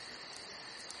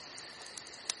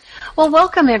Well,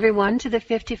 welcome everyone to the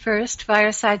 51st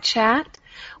Fireside Chat.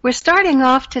 We're starting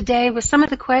off today with some of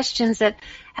the questions that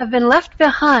have been left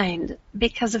behind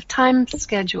because of time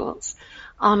schedules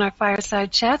on our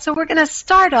Fireside Chat. So we're going to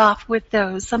start off with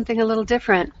those, something a little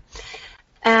different.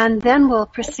 And then we'll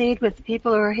proceed with the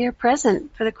people who are here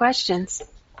present for the questions.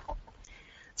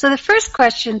 So the first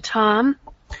question, Tom,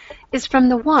 is from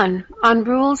the one on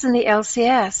rules in the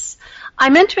LCS.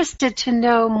 I'm interested to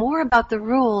know more about the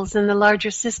rules in the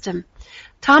larger system.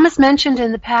 Tom has mentioned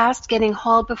in the past getting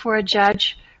hauled before a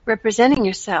judge representing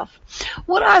yourself.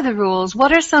 What are the rules?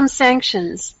 What are some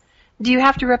sanctions? Do you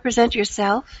have to represent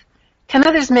yourself? Can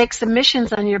others make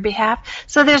submissions on your behalf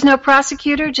so there's no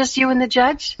prosecutor, just you and the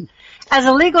judge? As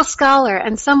a legal scholar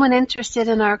and someone interested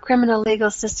in our criminal legal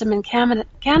system in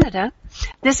Canada,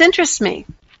 this interests me.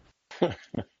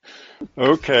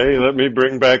 Okay, let me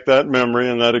bring back that memory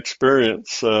and that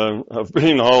experience of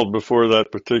being hauled before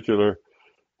that particular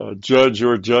judge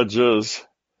or judges.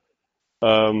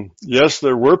 Yes,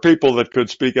 there were people that could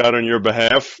speak out on your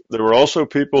behalf. There were also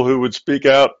people who would speak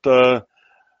out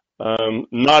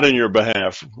not in your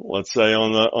behalf, let's say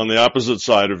on the opposite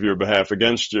side of your behalf,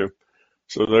 against you.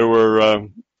 So there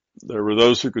were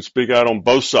those who could speak out on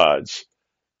both sides.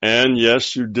 And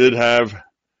yes, you did have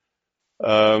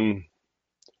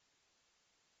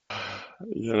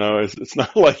it's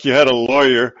not like you had a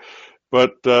lawyer,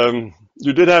 but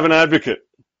you did have an advocate.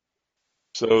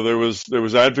 So there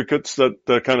was advocates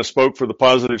that kind of spoke for the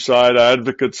positive side,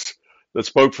 advocates that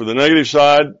spoke for the negative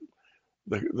side,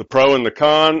 the pro and the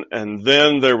con, and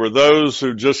then there were those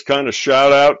who just kind of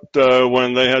shout out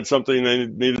when they had something they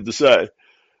needed to say.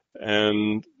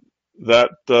 And that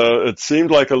it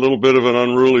seemed like a little bit of an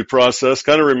unruly process.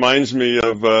 Kind of reminds me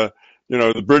of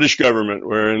the British government,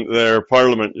 where in their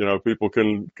parliament, people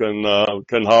can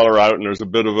holler out, and there's a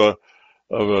bit of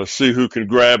a see who can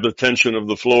grab the attention of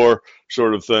the floor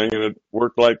sort of thing, and it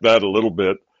worked like that a little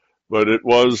bit, but it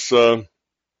was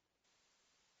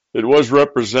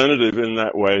representative in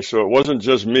that way. So it wasn't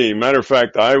just me. Matter of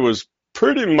fact, I was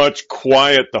pretty much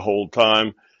quiet the whole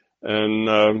time,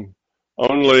 and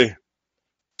only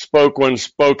spoke when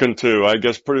spoken to. I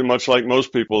guess pretty much like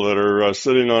most people that are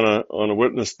sitting on a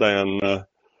witness stand,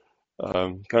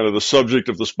 kind of the subject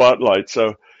of the spotlight.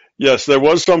 So yes, there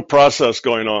was some process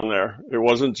going on there. It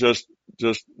wasn't just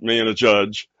me and a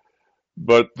judge,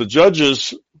 but the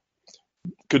judges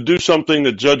could do something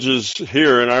that judges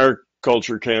here in our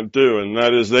culture can't do, and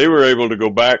that is they were able to go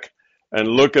back and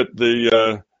look at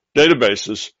the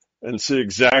databases and see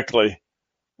exactly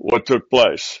what took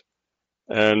place.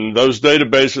 And those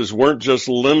databases weren't just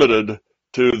limited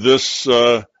to this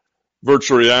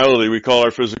virtual reality we call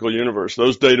our physical universe.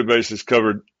 Those databases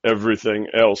covered everything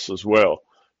else as well.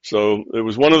 So it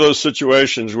was one of those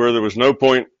situations where there was no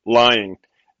point lying.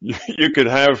 You could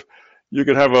have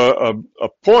a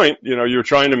point, you're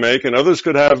trying to make, and others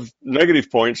could have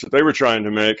negative points that they were trying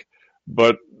to make,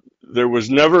 but there was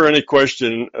never any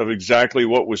question of exactly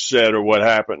what was said or what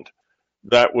happened.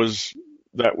 That was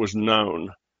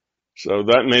known. So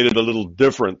that made it a little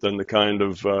different than the kind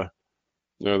of,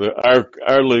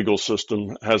 our legal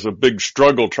system has a big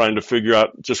struggle trying to figure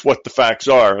out just what the facts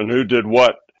are and who did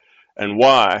what and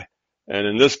why. And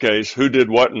in this case, who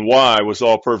did what and why was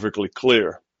all perfectly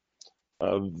clear.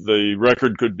 The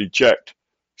record could be checked.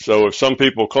 So if some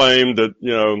people claimed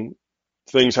that,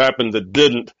 things happened that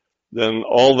didn't, then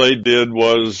all they did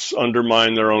was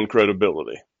undermine their own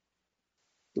credibility.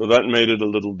 So that made it a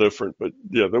little different. But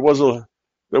yeah, there was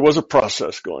a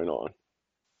process going on.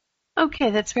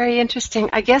 Okay, that's very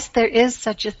interesting. I guess there is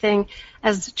such a thing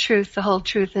as the truth, the whole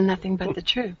truth, and nothing but the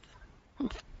truth.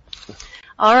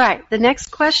 All right, the next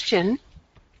question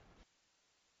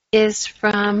is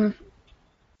from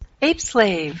Ape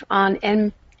Slave on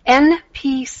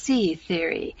NPC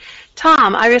theory.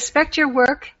 Tom, I respect your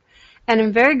work and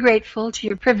am very grateful to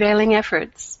your prevailing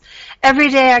efforts. Every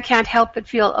day I can't help but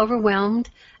feel overwhelmed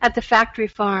at the factory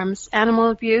farms, animal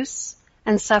abuse,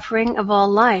 and suffering of all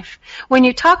life. When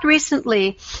you talked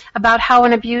recently about how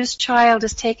an abused child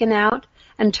is taken out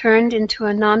and turned into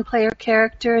a non-player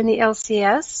character in the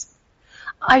LCS,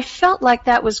 I felt like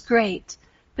that was great,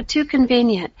 but too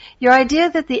convenient. Your idea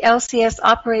that the LCS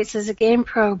operates as a game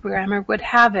programmer would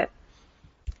have it.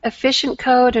 Efficient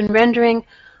code and rendering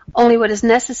only what is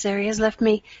necessary has left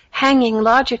me hanging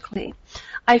logically.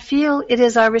 I feel it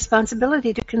is our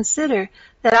responsibility to consider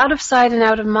that out of sight and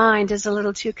out of mind is a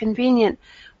little too convenient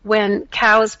when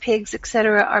cows, pigs,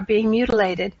 etc. are being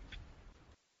mutilated,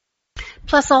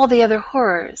 plus all the other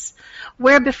horrors,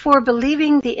 where before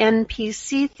believing the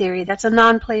NPC theory, that's a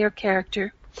non-player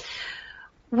character,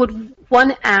 would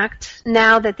one act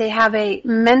now that they have a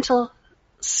mental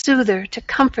soother to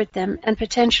comfort them and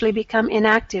potentially become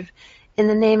inactive in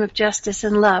the name of justice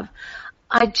and love.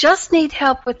 I just need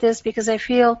help with this because I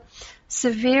feel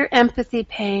severe empathy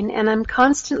pain and I'm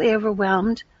constantly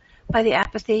overwhelmed by the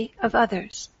apathy of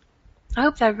others. I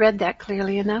hope I read that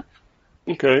clearly enough.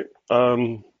 Okay.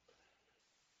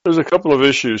 There's a couple of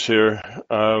issues here.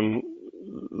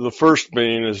 The first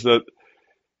being is that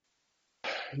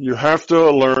you have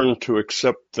to learn to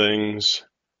accept things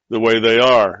the way they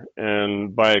are.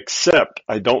 And by accept,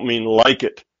 I don't mean like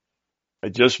it. I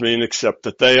just mean accept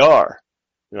that they are.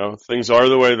 You know, things are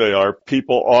the way they are.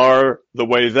 People are the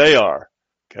way they are.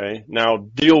 Okay. Now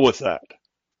deal with that.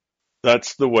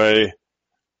 That's the way,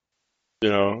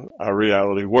 our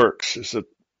reality works, is that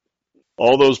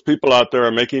all those people out there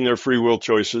are making their free will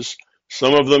choices.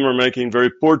 Some of them are making very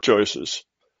poor choices.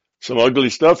 Some ugly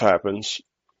stuff happens.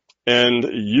 And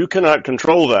you cannot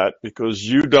control that because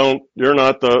you're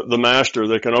not the master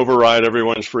that can override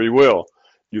everyone's free will.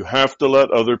 You have to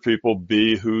let other people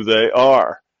be who they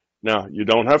are. Now, you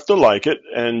don't have to like it,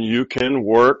 and you can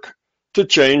work to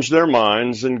change their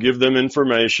minds and give them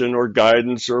information or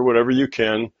guidance or whatever you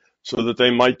can so that they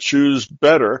might choose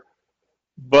better.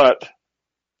 But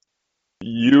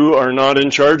you are not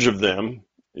in charge of them.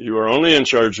 You are only in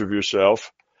charge of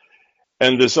yourself.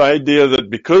 And this idea that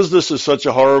because this is such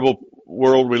a horrible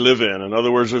world we live in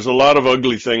other words, there's a lot of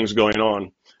ugly things going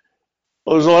on.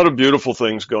 Well, there's a lot of beautiful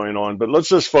things going on, but let's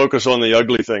just focus on the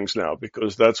ugly things now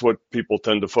because that's what people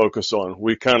tend to focus on.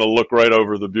 We kind of look right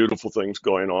over the beautiful things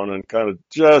going on and kind of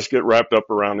just get wrapped up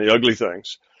around the ugly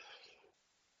things.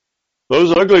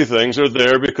 Those ugly things are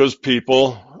there because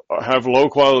people have low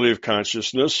quality of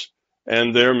consciousness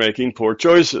and they're making poor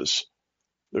choices.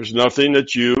 There's nothing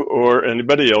that you or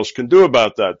anybody else can do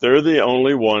about that. They're the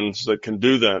only ones that can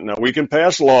do that. Now, we can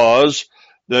pass laws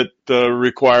that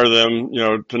require them,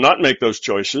 to not make those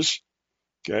choices.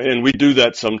 Okay, and we do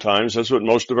that sometimes. That's what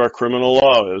most of our criminal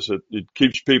law is. It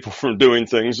keeps people from doing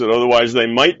things that otherwise they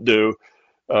might do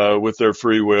with their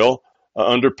free will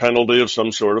under penalty of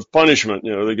some sort of punishment.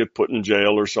 They get put in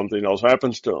jail or something else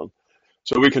happens to them.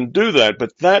 So we can do that,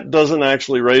 but that doesn't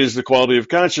actually raise the quality of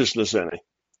consciousness any.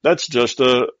 That's just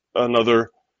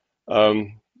another,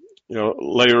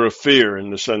 layer of fear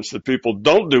in the sense that people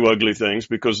don't do ugly things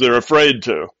because they're afraid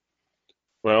to.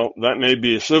 Well, that may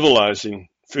be a civilizing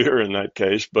fear in that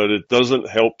case, but it doesn't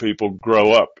help people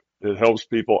grow up. It helps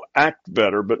people act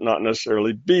better, but not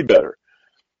necessarily be better.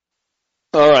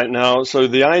 All right, now, so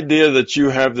the idea that you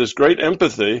have this great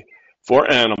empathy for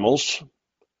animals,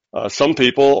 some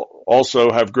people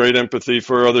also have great empathy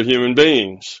for other human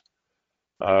beings.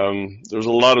 There's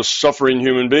a lot of suffering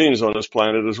human beings on this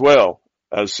planet as well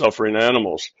as suffering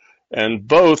animals, and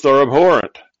both are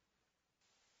abhorrent.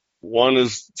 One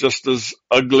is just as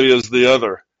ugly as the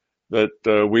other,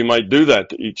 that we might do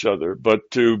that to each other,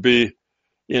 but to be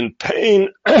in pain,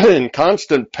 in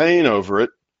constant pain over it,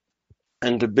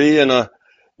 and to be in a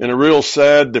real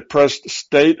sad, depressed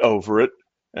state over it,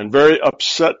 and very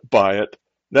upset by it,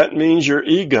 that means your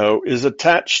ego is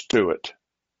attached to it.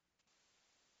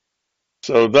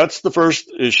 So that's the first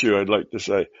issue I'd like to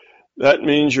say. That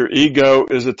means your ego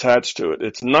is attached to it.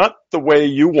 It's not the way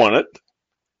you want it,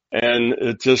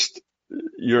 and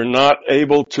you're not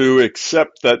able to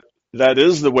accept that that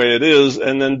is the way it is,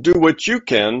 and then do what you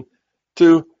can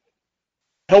to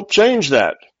help change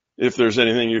that. If there's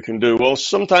anything you can do, well,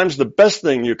 sometimes the best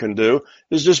thing you can do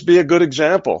is just be a good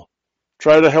example.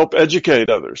 Try to help educate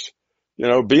others.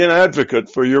 Be an advocate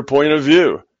for your point of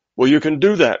view. Well, you can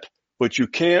do that, but you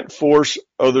can't force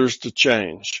others to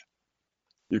change.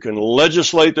 You can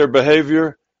legislate their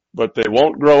behavior, but they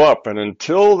won't grow up. And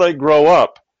until they grow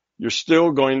up, you're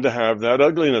still going to have that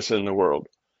ugliness in the world.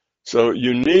 So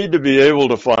you need to be able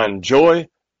to find joy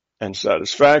and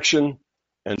satisfaction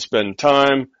and spend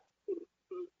time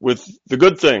with the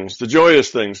good things, the joyous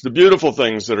things, the beautiful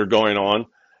things that are going on.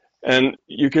 And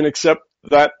you can accept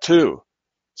that too.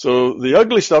 So the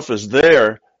ugly stuff is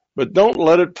there, but don't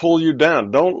let it pull you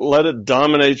down. Don't let it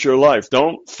dominate your life.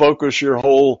 Don't focus your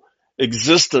whole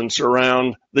existence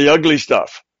around the ugly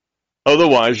stuff.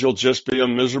 Otherwise, you'll just be a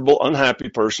miserable, unhappy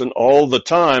person all the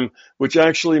time, which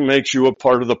actually makes you a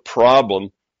part of the problem,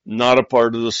 not a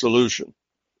part of the solution.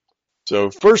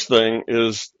 So first thing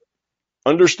is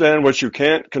understand what you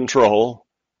can't control.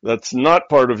 That's not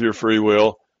part of your free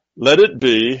will. Let it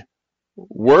be.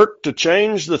 Work to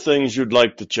change the things you'd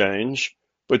like to change,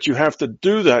 but you have to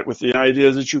do that with the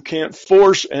idea that you can't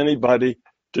force anybody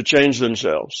to change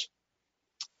themselves.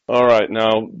 All right,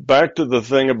 now back to the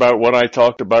thing about what I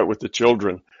talked about with the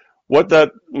children.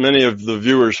 Many of the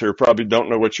viewers here probably don't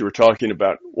know what you were talking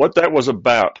about. What that was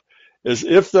about is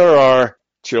if there are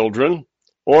children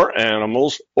or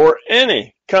animals or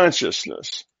any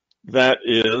consciousness that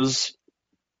is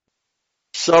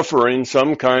suffering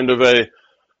some kind of a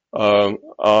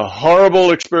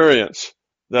horrible experience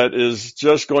that is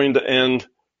just going to end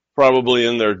probably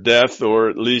in their death, or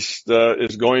at least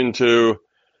is going to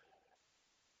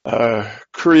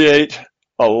create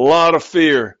a lot of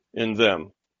fear in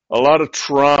them, a lot of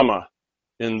trauma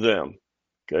in them.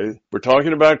 Okay, we're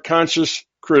talking about conscious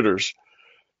critters,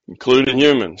 including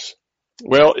humans.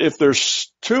 Well, if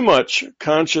there's too much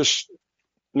consciousness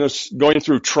going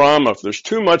through trauma, if there's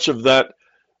too much of that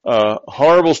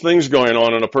horrible things going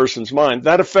on in a person's mind,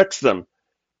 that affects them.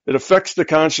 It affects the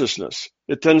consciousness.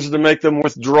 It tends to make them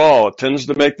withdraw. It tends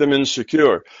to make them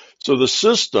insecure. So the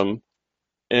system,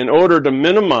 in order to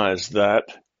minimize that,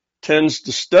 tends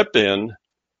to step in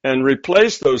and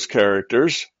replace those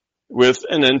characters with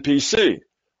an NPC,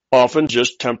 often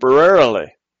just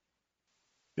temporarily.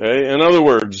 Okay. In other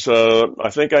words, I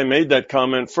think I made that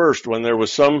comment first when there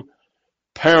was some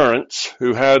parents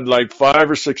who had like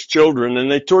 5 or 6 children,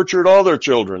 and they tortured all their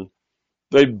children.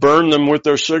 They'd burn them with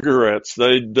their cigarettes.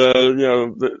 They'd,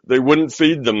 they wouldn't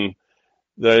feed them.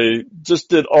 They just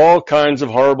did all kinds of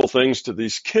horrible things to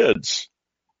these kids.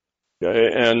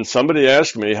 Okay. And somebody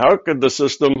asked me, how could the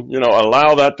system,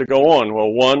 allow that to go on?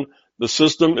 Well, one, the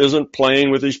system isn't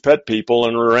playing with these pet people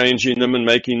and arranging them and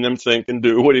making them think and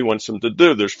do what he wants them to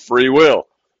do. There's free will.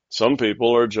 Some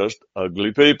people are just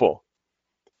ugly people.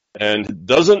 And it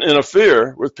doesn't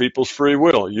interfere with people's free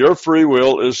will. Your free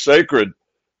will is sacred.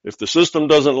 If the system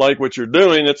doesn't like what you're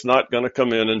doing, it's not going to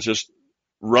come in and just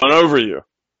run over you.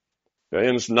 Okay?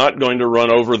 And it's not going to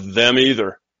run over them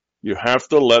either. You have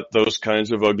to let those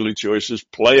kinds of ugly choices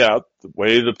play out the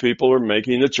way the people are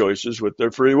making the choices with their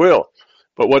free will.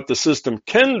 But what the system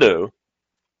can do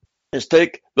is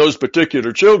take those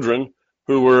particular children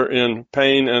who were in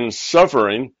pain and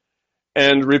suffering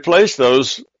and replace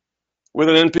those with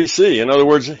an NPC. In other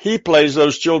words, he plays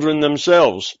those children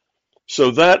themselves.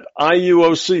 So that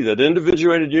IUOC, that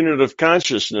individuated unit of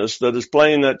consciousness that is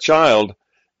playing that child,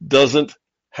 doesn't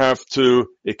have to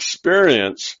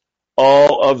experience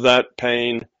all of that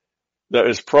pain that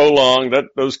is prolonged. That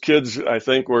those kids, I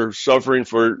think, were suffering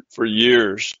for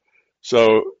years.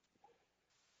 So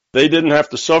they didn't have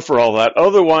to suffer all that.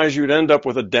 Otherwise, you'd end up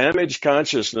with a damaged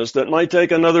consciousness that might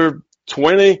take another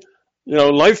 20,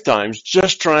 lifetimes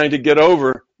just trying to get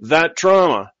over that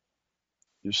trauma.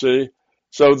 You see?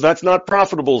 So that's not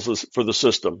profitable for the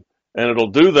system. And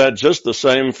it'll do that just the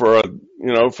same for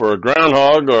a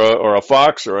groundhog or a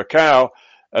fox or a cow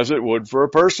as it would for a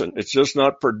person. It's just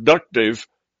not productive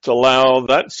to allow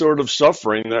that sort of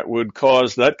suffering that would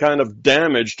cause that kind of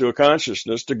damage to a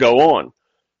consciousness to go on.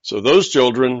 So those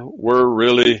children were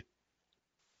really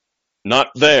not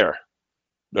there.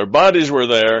 Their bodies were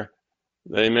there.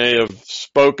 They may have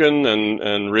spoken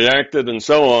and reacted and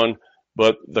so on,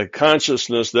 but the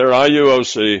consciousness, their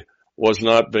IUOC, was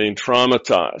not being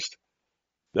traumatized.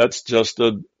 That's just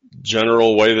a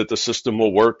general way that the system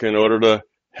will work in order to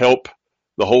help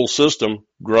the whole system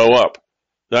grow up.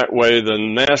 That way, the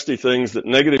nasty things that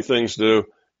negative things do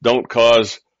don't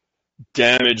cause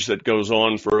damage that goes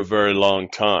on for a very long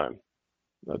time.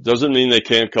 That doesn't mean they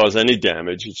can't cause any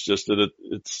damage. It's just that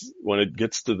it's when it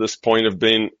gets to this point of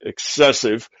being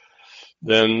excessive,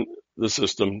 then the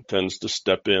system tends to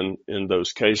step in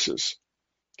those cases.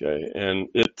 Okay. And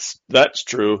that's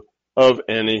true of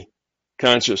any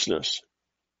consciousness.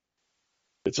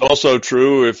 It's also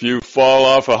true if you fall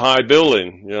off a high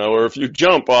building, or if you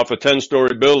jump off a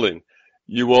 10-story building,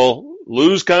 you will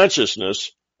lose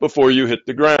consciousness before you hit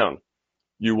the ground.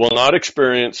 You will not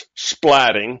experience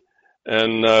splatting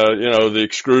and, the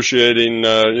excruciating,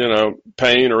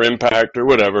 pain or impact or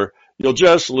whatever. You'll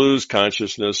just lose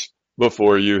consciousness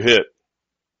before you hit.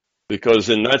 Because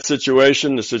in that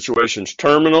situation, the situation's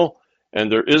terminal,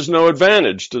 and there is no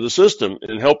advantage to the system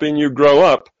in helping you grow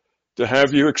up to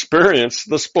have you experience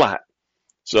the splat.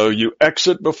 So you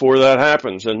exit before that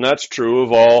happens, and that's true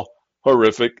of all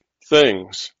horrific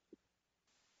things.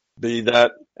 Be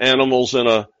that animals in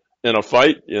a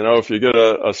fight, if you get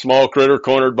a small critter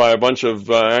cornered by a bunch of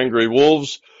angry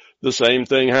wolves, the same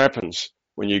thing happens.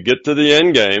 When you get to the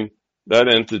end game, that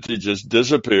entity just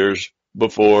disappears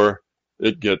before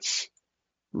it gets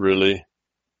really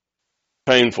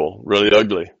painful, really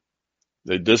ugly.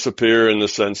 They disappear in the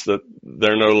sense that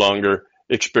they're no longer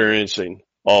experiencing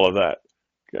all of that.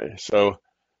 Okay, so,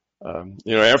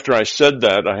 after I said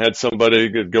that, I had somebody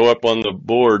go up on the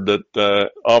board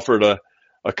that offered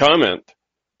a comment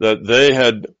that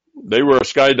they were a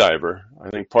skydiver, I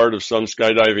think part of some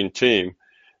skydiving team.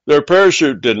 Their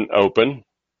parachute didn't open,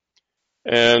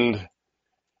 and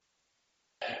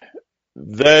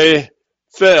they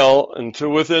fell until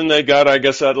within they got, I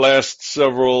guess, that last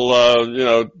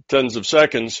several, tens of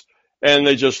seconds, and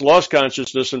they just lost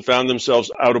consciousness and found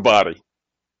themselves out of body,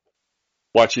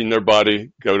 watching their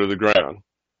body go to the ground.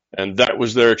 And that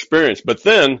was their experience. But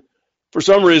then, for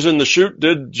some reason, the chute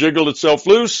did jiggle itself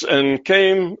loose and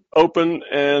came open,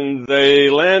 and they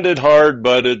landed hard,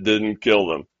 but it didn't kill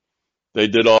them. They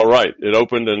did all right. It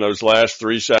opened in those last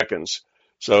 3 seconds.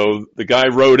 So the guy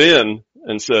wrote in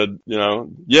and said,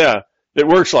 yeah, it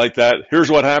works like that. Here's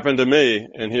what happened to me.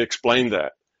 And he explained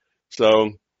that.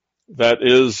 So that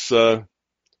is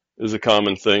a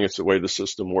common thing. It's the way the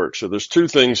system works. So there's two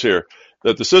things here,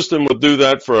 that the system will do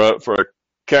that for a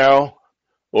cow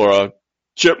or a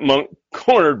chipmunk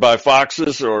cornered by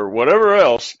foxes or whatever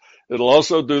else. It'll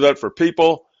also do that for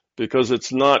people, because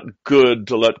it's not good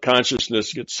to let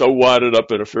consciousness get so wadded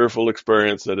up in a fearful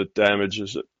experience that it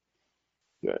damages it.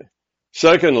 Okay.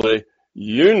 Secondly,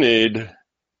 you need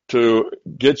to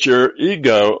get your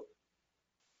ego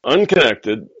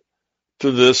unconnected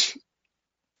to this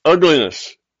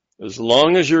ugliness. As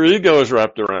long as your ego is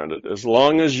wrapped around it, as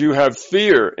long as you have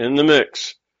fear in the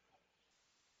mix,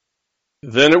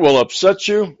 then it will upset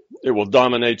you. It will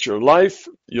dominate your life.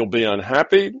 You'll be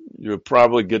unhappy. You'll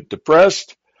probably get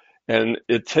depressed. And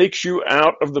it takes you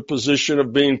out of the position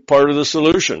of being part of the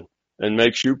solution and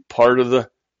makes you part of the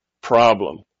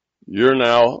problem. You're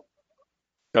now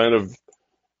kind of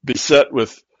beset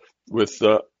with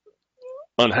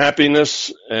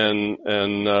unhappiness and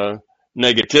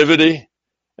negativity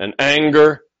and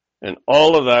anger, and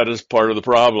all of that is part of the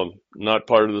problem, not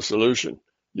part of the solution.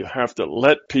 You have to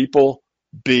let people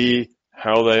be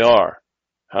how they are.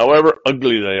 However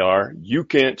ugly they are, you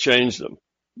can't change them.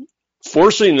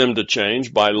 Forcing them to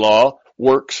change by law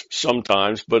works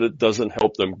sometimes, but it doesn't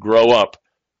help them grow up,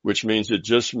 which means it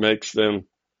just makes them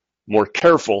more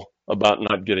careful about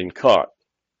not getting caught.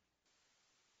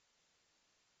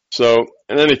 So,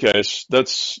 in any case,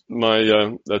 that's my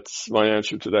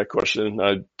answer to that question.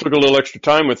 I took a little extra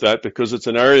time with that because it's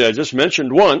an area I just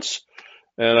mentioned once,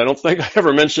 and I don't think I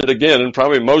ever mentioned it again, and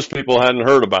probably most people hadn't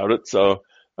heard about it. So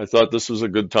I thought this was a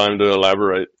good time to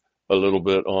elaborate a little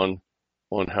bit on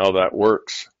how that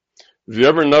works. Have you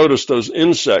ever noticed those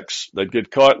insects that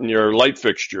get caught in your light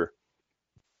fixture?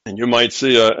 And you might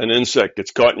see an insect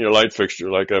gets caught in your light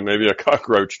fixture, like maybe a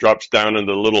cockroach drops down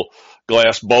into the little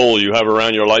glass bowl you have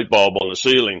around your light bulb on the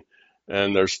ceiling,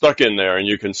 and they're stuck in there, and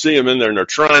you can see them in there, and they're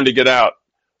trying to get out.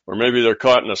 Or maybe they're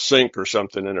caught in a sink or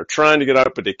something, and they're trying to get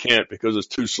out, but they can't because it's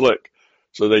too slick.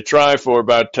 So they try for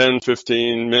about 10,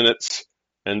 15 minutes,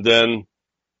 and then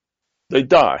they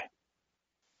die.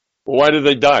 Well, why did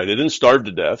they die? They didn't starve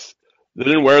to death. They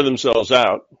didn't wear themselves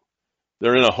out.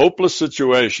 They're in a hopeless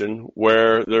situation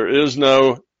where there is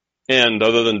no end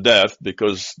other than death,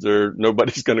 because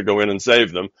nobody's going to go in and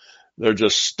save them. They're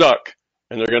just stuck,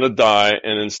 and they're going to die.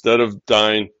 And instead of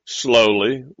dying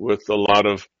slowly with a lot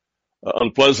of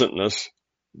unpleasantness,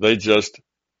 they just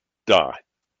die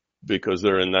because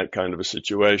they're in that kind of a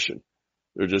situation.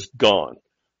 They're just gone.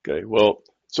 Okay, well,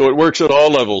 so it works at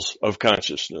all levels of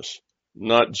consciousness,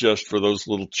 not just for those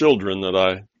little children that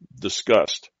I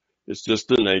discussed. It's just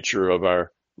the nature of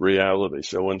our reality.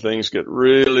 So when things get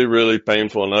really, really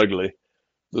painful and ugly,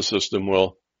 the system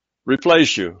will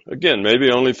replace you. Again,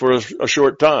 maybe only for a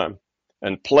short time,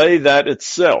 and play that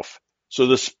itself. So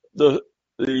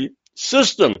the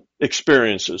system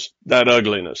experiences that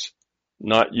ugliness,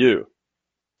 not you.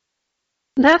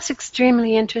 That's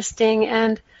extremely interesting,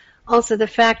 and also the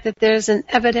fact that there's an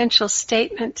evidential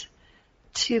statement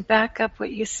to back up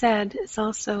what you said is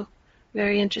also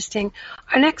very interesting.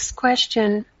 Our next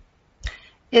question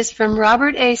is from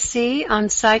Robert A.C. on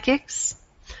psychics.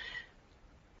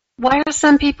 Why are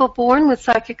some people born with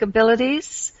psychic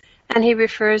abilities? And he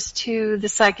refers to the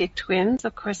psychic twins.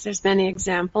 Of course, there's many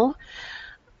examples.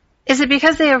 Is it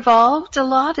because they evolved a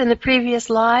lot in the previous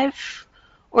life?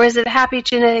 Or is it a happy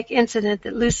genetic incident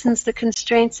that loosens the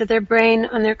constraints of their brain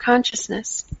on their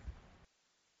consciousness?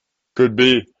 Could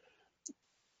be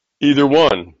either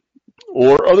one,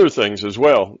 or other things as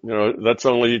well. That's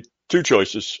only two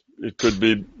choices. It could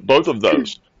be both of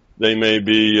those. They may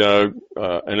be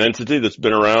an entity that's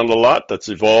been around a lot, that's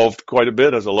evolved quite a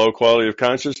bit, has a low quality of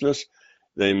consciousness.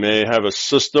 They may have a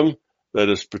system that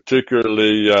is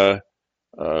particularly,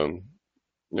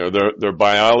 their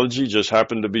biology just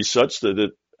happened to be such that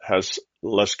it has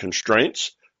less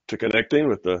constraints to connecting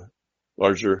with the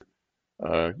larger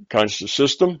conscious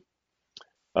system.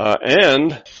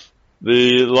 And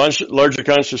the larger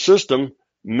conscious system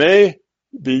may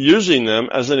be using them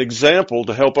as an example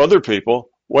to help other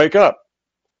people wake up,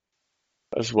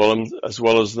 as well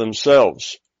as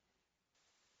themselves.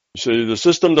 You see, the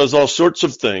system does all sorts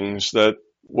of things that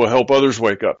will help others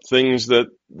wake up, things that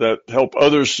help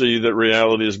others see that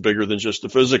reality is bigger than just the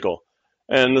physical.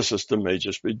 And the system may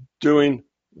just be doing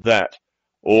that.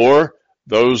 Or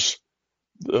those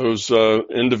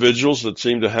individuals that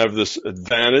seem to have this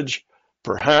advantage,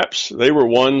 perhaps they were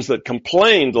ones that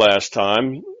complained last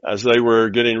time as they were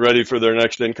getting ready for their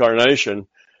next incarnation,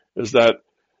 is that,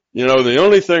 the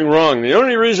only thing wrong, the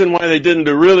only reason why they didn't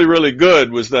do really, really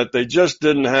good was that they just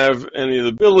didn't have any of the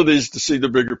abilities to see the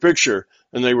bigger picture,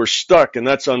 and they were stuck, and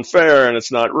that's unfair, and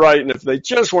it's not right, and if they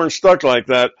just weren't stuck like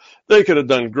that, they could have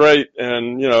done great,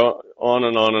 and, on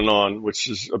and on and on, which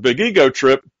is a big ego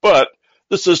trip, but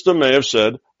the system may have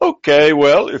said, okay,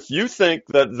 well, if you think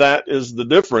that that is the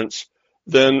difference,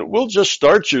 then we'll just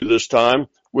start you this time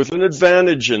with an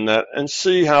advantage in that and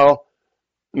see how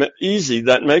easy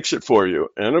that makes it for you.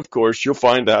 And of course, you'll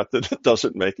find out that it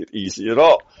doesn't make it easy at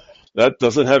all. That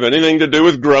doesn't have anything to do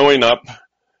with growing up.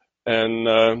 And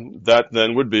that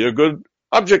then would be a good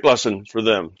object lesson for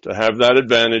them to have that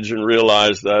advantage and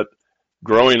realize that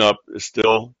growing up is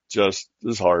still just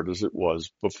as hard as it was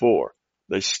before.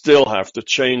 They still have to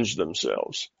change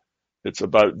themselves. It's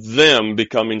about them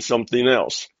becoming something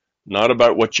else, not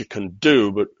about what you can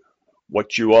do, but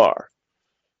what you are.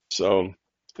 So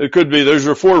it could be, those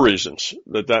are 4 reasons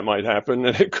that might happen,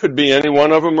 and it could be any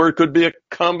one of them, or it could be a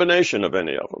combination of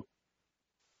any of them.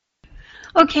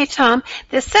 Okay, Tom,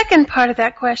 the second part of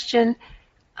that question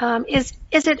is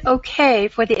it okay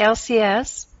for the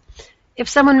LCS if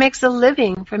someone makes a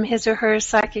living from his or her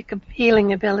psychic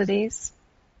healing abilities?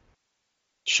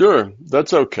 Sure,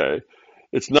 that's okay.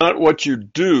 It's not what you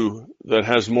do that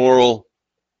has moral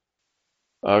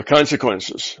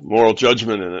consequences, moral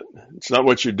judgment in it. It's not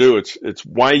what you do, it's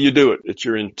why you do it. It's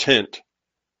your intent.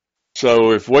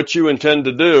 So if what you intend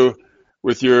to do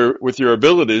with your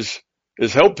abilities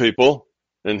is help people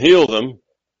and heal them,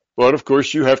 but of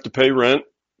course you have to pay rent,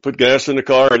 put gas in the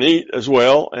car, and eat as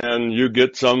well, and you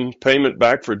get some payment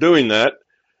back for doing that,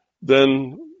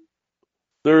 then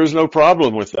there is no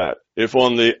problem with that. If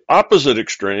on the opposite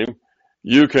extreme,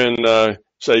 you can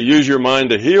say use your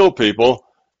mind to heal people,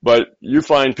 but you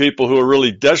find people who are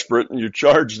really desperate and you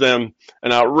charge them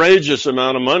an outrageous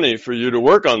amount of money for you to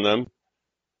work on them.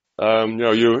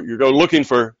 You go looking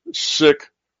for sick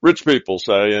rich people,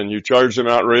 say, and you charge them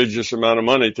outrageous amount of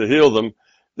money to heal them,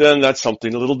 then that's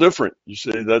something a little different. You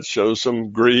see, that shows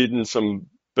some greed and some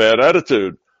bad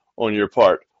attitude on your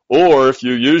part. Or if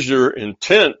you use your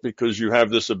intent because you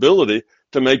have this ability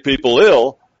to make people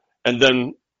ill and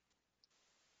then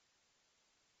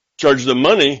charge them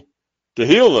money to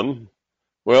heal them,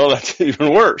 well, that's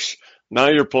even worse. Now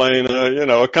you're playing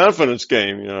a confidence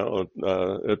game.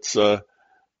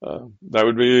 That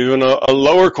would be even a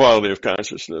lower quality of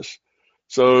consciousness.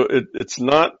 So it's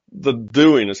not the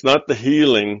doing, it's not the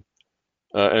healing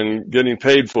and getting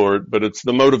paid for it, but it's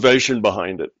the motivation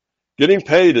behind it. Getting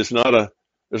paid is not a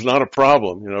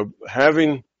problem.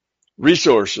 Having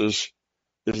resources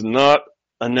is not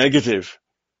a negative.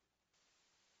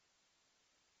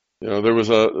 There was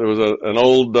an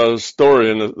old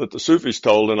story that the Sufis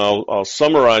told, and I'll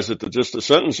summarize it to just a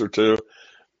sentence or two,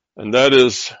 and that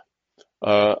is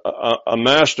a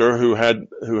master who had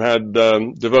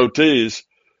devotees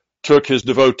took his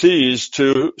devotees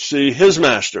to see his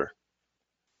master.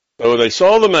 So they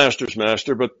saw the master's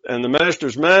master, and the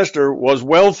master's master was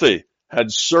wealthy,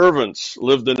 had servants,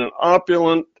 lived in an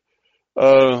opulent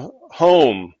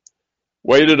home,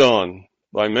 waited on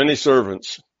by many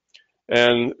servants.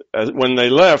 And when they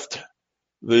left,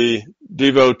 the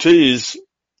devotees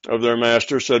of their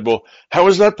master said, well, how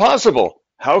is that possible?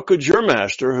 How could your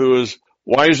master, who is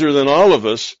wiser than all of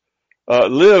us,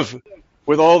 live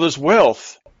with all this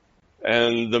wealth?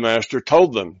 And the master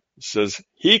told them, he says,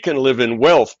 he can live in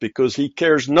wealth because he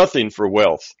cares nothing for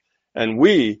wealth. And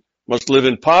we must live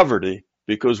in poverty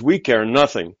because we care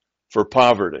nothing for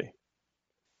poverty.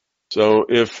 So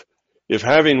if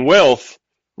having wealth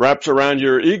wraps around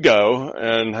your ego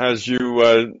and has you,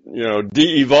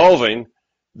 de-evolving,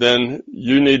 then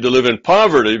you need to live in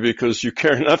poverty because you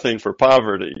care nothing for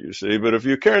poverty, you see. But if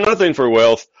you care nothing for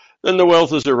wealth, then the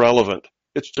wealth is irrelevant.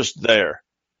 It's just there.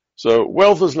 So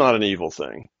wealth is not an evil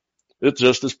thing. It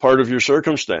just is part of your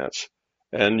circumstance.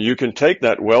 And you can take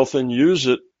that wealth and use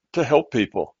it to help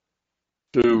people,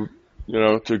 to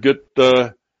get,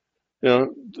 to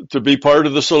be part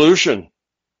of the solution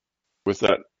with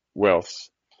that wealth.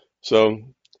 So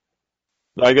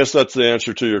I guess that's the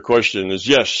answer to your question is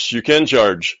yes, you can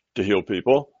charge to heal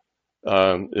people,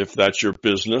 if that's your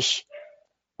business.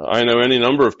 I know any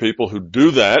number of people who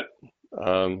do that.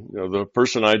 The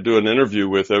person I do an interview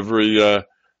with every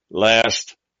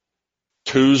last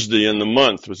Tuesday in the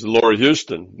month, which is Laura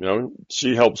Houston.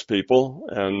 She helps people,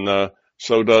 and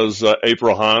so does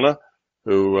April Hanna,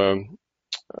 who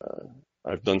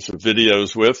I've done some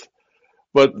videos with.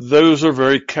 But those are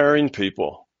very caring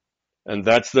people, and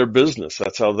that's their business.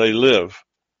 That's how they live.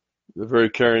 They're very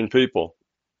caring people.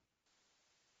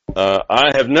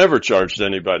 I have never charged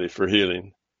anybody for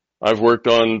healing. I've worked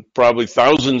on probably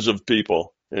thousands of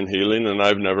people in healing, and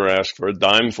I've never asked for a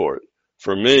dime for it.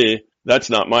 For me, that's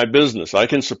not my business. I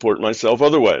can support myself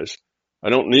other ways. I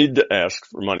don't need to ask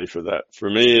for money for that. For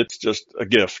me, it's just a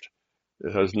gift.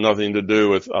 It has nothing to do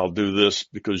with, I'll do this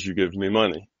because you give me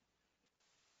money.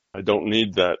 I don't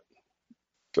need that,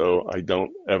 so I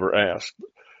don't ever ask.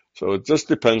 So it just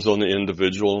depends on the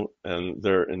individual and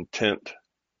their intent.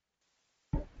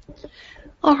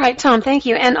 All right, Tom, thank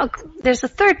you. And there's a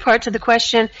third part to the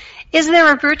question. Is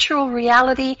there a virtual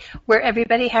reality where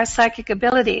everybody has psychic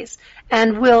abilities?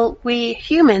 And will we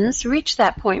humans reach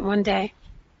that point one day?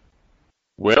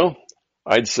 Well,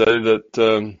 I'd say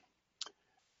that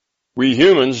we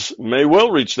humans may well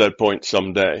reach that point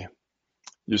someday.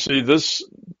 You see, this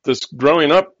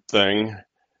growing up thing,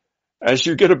 as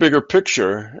you get a bigger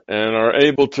picture and are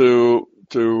able to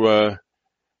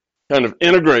kind of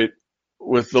integrate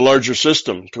with the larger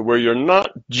system to where you're not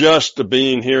just a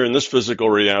being here in this physical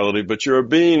reality, but you're a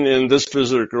being in this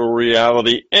physical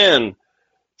reality and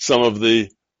some of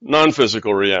the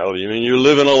non-physical reality. I mean, you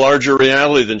live in a larger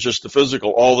reality than just the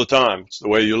physical all the time. It's the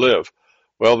way you live.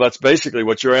 Well, that's basically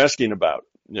what you're asking about.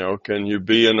 Can you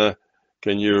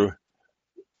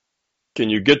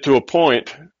get to a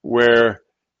point where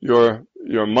your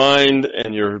mind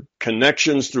and your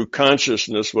connections through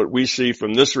consciousness, what we see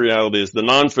from this reality is the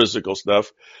non-physical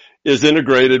stuff, is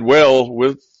integrated well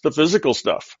with the physical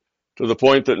stuff to the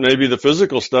point that maybe the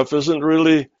physical stuff isn't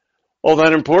really all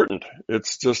that important.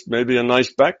 It's just maybe a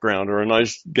nice background or a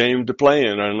nice game to play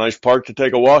in or a nice park to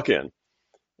take a walk in.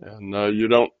 And you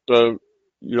don't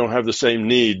have the same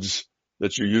needs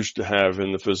that you used to have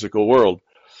in the physical world.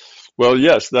 Well,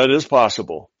 yes, that is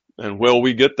possible. And will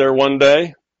we get there one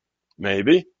day?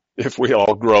 Maybe, if we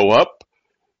all grow up.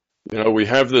 We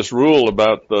have this rule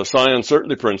about the psi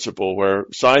uncertainty principle where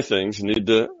psi things need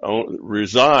to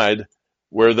reside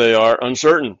where they are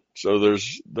uncertain. So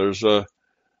there's a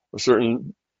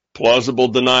certain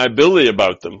plausible deniability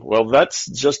about them. Well, that's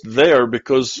just there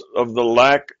because of the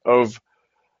lack of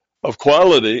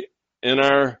quality in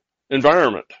our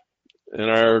environment, in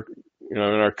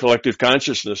our collective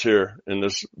consciousness here in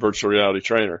this virtual reality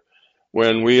trainer.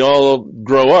 When we all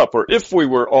grow up, or if we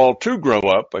were all to grow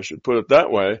up, I should put it that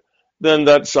way, then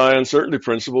that psi uncertainty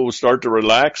principle would start to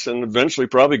relax and eventually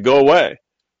probably go away.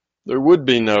 There would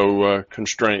be no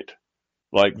constraint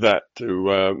like that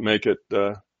to make it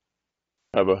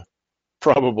have a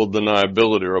probable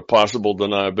deniability or a possible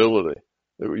deniability.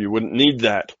 You wouldn't need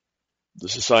that. The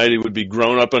society would be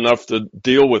grown up enough to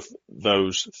deal with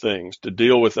those things, to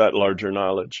deal with that larger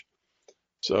knowledge.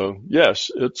 So yes,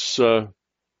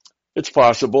 it's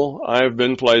possible. I've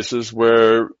been places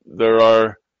where there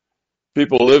are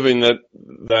people living that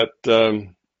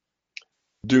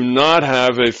do not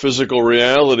have a physical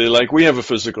reality like we have a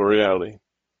physical reality.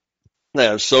 They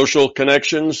have social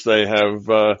connections. They have,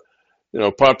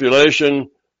 population,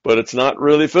 but it's not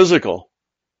really physical.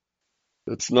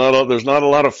 There's not a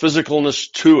lot of physicalness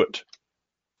to it.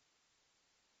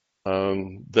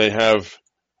 They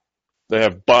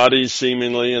have bodies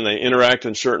seemingly, and they interact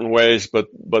in certain ways, but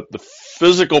the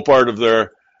physical part of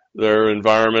their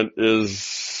environment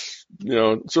is,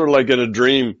 sort of like in a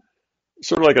dream,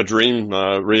 sort of like a dream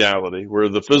reality where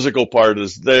the physical part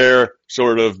is there,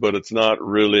 sort of, but it's not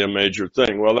really a major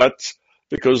thing. Well, that's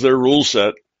because their rule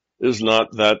set is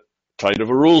not that tight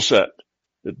of a rule set.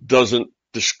 It doesn't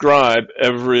describe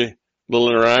every little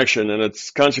interaction and its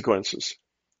consequences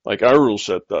like our rule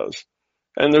set does.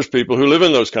 And there's people who live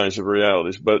in those kinds of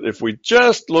realities. But if we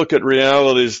just look at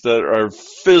realities that are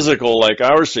physical, like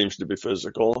ours seems to be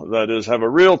physical, that is, have a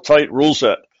real tight rule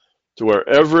set to where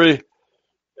every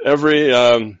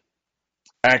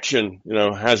action,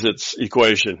 has its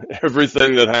equation.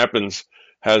 Everything that happens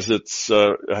has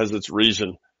its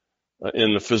reason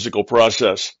in the physical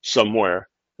process somewhere.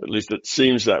 At least it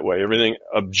seems that way. Everything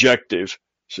objective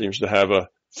seems to have a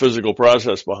physical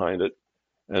process behind it.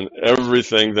 And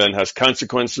everything then has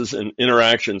consequences and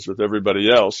interactions with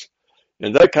everybody else.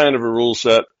 In that kind of a rule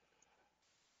set,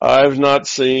 I've not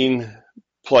been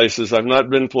places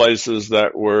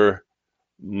that were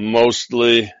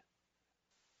mostly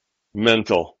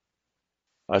mental.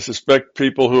 I suspect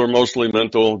people who are mostly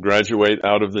mental graduate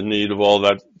out of the need of all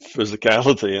that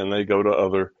physicality and they go to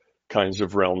other kinds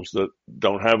of realms that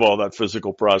don't have all that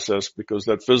physical process, because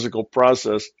that physical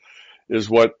process is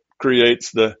what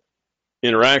creates the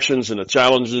interactions and the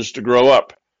challenges to grow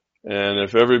up. And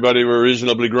if everybody were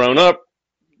reasonably grown up,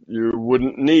 you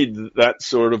wouldn't need that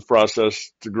sort of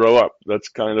process to grow up. That's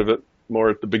kind of it more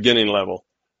at the beginning level,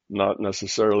 not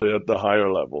necessarily at the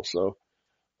higher level. So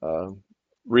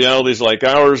realities like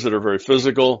ours that are very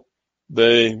physical,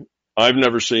 I've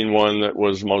never seen one that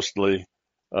was mostly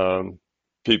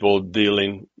people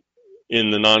dealing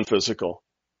in the non-physical.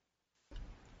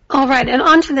 All right, and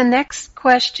on to the next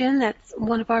question. That's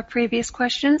one of our previous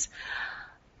questions.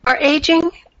 Are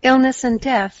aging, illness, and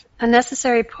death a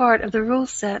necessary part of the rule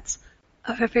sets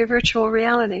of every virtual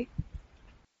reality?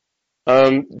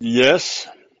 Yes.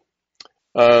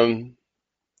 But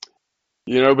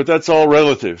that's all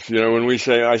relative. When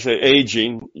I say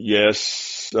aging,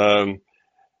 yes,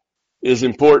 is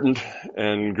important,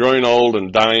 and growing old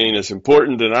and dying is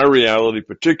important in our reality,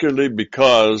 particularly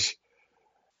because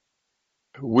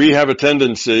we have a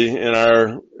tendency in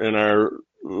our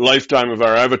lifetime of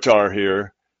our avatar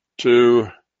here to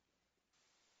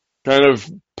kind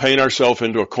of paint ourselves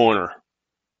into a corner,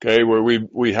 okay, where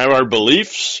we have our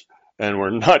beliefs and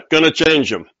we're not going to change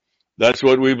them. That's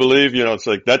what we believe. It's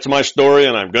like, that's my story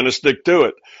and I'm going to stick to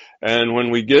it. And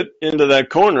when we get into that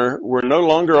corner, we're no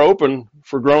longer open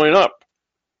for growing up.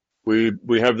 We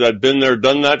have that been there,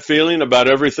 done that feeling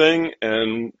about everything,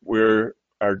 and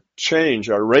our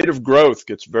rate of growth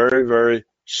gets very, very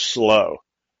slow.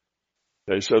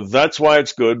 Okay, so that's why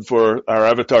it's good for our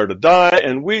avatar to die,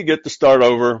 and we get to start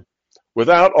over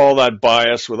without all that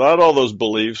bias, without all those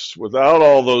beliefs, without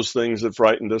all those things that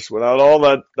frightened us, without all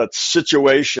that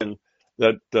situation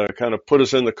that kind of put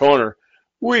us in the corner.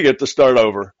 We get to start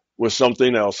over with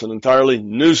something else, an entirely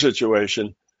new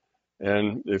situation.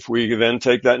 And if we then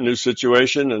take that new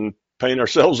situation and paint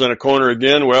ourselves in a corner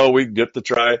again, well, we get to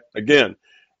try again.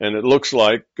 And it looks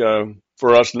like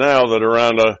for us now that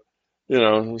around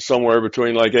somewhere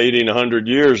between like 80 and 100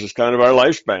 years is kind of our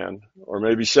lifespan, or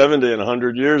maybe 70 and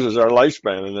 100 years is our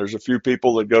lifespan. And there's a few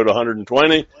people that go to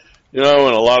 120, and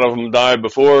a lot of them die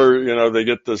before, they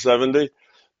get to 70.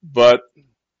 But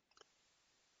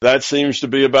that seems to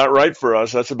be about right for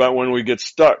us. That's about when we get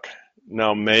stuck.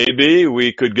 Now, maybe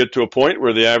we could get to a point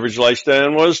where the average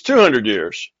lifespan was 200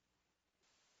 years.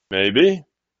 Maybe.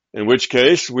 In which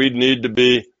case, we'd need to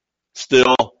be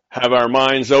still have our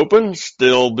minds open,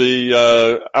 still be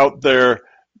out there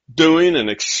doing and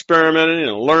experimenting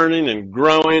and learning and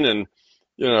growing and,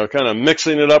 kind of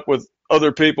mixing it up with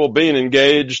other people, being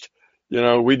engaged.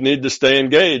 We'd need to stay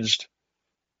engaged.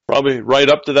 Probably right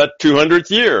up to that 200th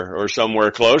year or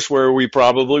somewhere close, where we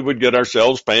probably would get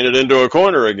ourselves painted into a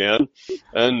corner again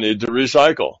and need to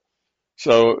recycle.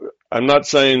 So I'm not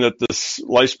saying that this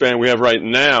lifespan we have right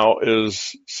now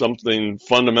is something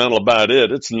fundamental about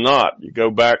it. It's not. You go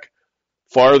back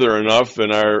farther enough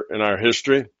in our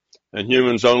history, and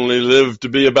humans only live to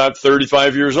be about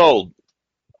 35 years old.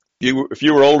 If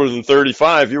you were older than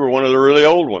 35, you were one of the really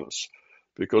old ones,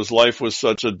 because life was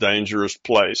such a dangerous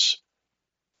place.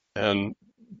 And,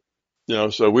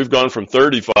 so we've gone from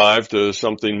 35 to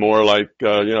something more like,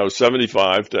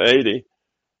 75 to 80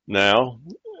 now.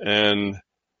 And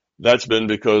that's been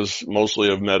because mostly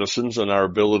of medicines and our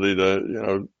ability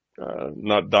to,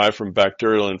 not die from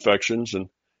bacterial infections, and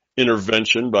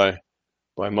intervention by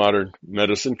modern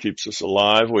medicine keeps us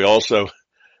alive. We also,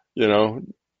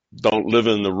 don't live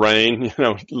in the rain,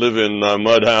 live in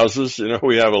mud houses.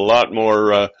 We have a lot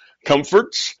more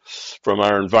comforts from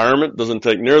our environment. Doesn't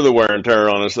take near the wear and tear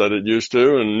on us that it used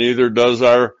to, and neither does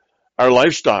our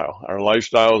lifestyle. Our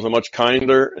lifestyle is a much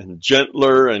kinder and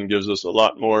gentler and gives us a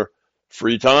lot more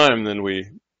free time than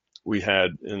we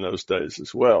had in those days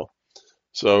as well.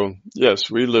 So yes,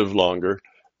 we live longer,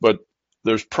 but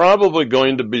there's probably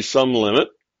going to be some limit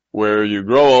where you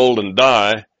grow old and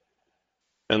die,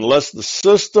 unless the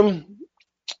system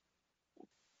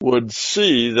would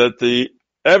see that the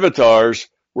avatars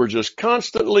were just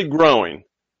constantly growing,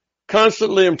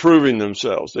 constantly improving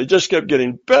themselves. They just kept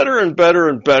getting better and better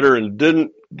and better, and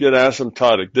didn't get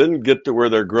asymptotic, didn't get to where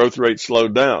their growth rate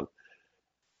slowed down.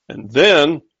 And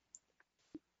then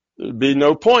there'd be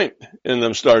no point in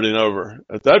them starting over.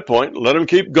 At that point, let them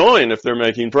keep going if they're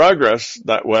making progress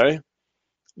that way.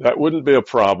 That wouldn't be a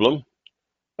problem.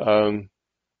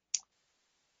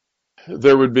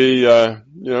 There would be,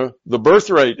 the birth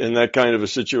rate in that kind of a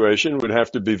situation would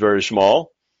have to be very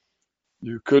small.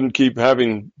 You couldn't keep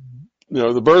having,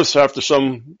 the births have to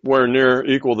somewhere near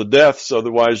equal the deaths,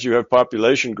 otherwise you have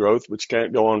population growth, which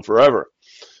can't go on forever.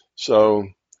 So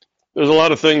there's a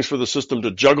lot of things for the system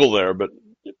to juggle there, but,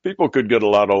 People could get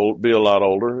be a lot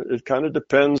older. It kind of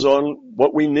depends on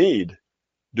what we need.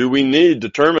 Do we need to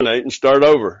terminate and start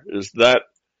over? Is that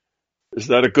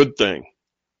a good thing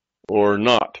or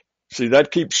not? See,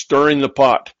 that keeps stirring the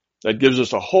pot. That gives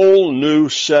us a whole new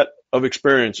set of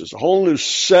experiences, a whole new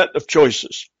set of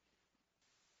choices.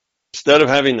 Instead of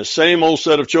having the same old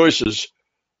set of choices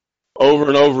over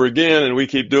and over again, and we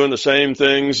keep doing the same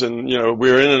things, and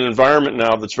we're in an environment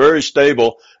now that's very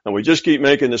stable, and we just keep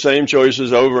making the same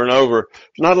choices over and over.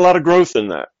 There's not a lot of growth in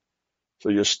that. So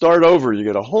you start over, you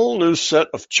get a whole new set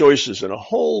of choices and a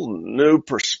whole new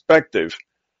perspective,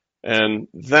 and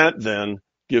that then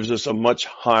gives us a much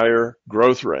higher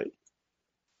growth rate.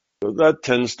 So that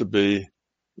tends to be,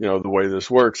 the way this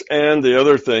works. And the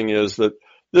other thing is that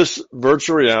this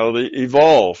virtual reality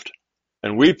evolved.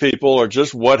 And we people are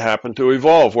just what happened to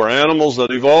evolve. We're animals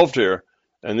that evolved here.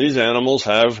 And these animals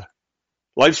have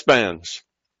lifespans.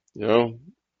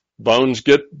 Bones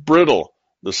get brittle.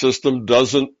 The system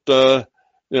doesn't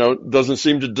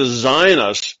seem to design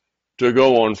us to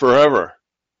go on forever.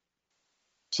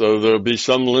 So there'll be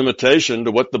some limitation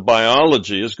to what the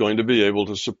biology is going to be able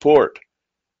to support.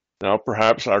 Now,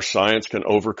 perhaps our science can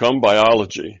overcome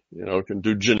biology, can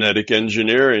do genetic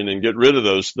engineering and get rid of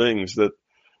those things that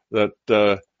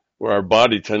where our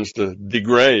body tends to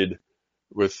degrade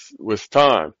with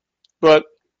time. But,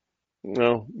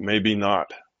 maybe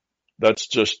not. That's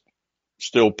just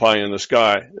still pie in the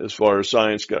sky as far as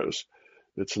science goes.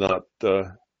 It's not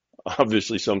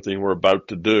obviously something we're about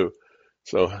to do.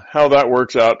 So how that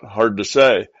works out, hard to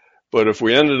say. But if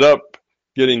we ended up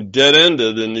getting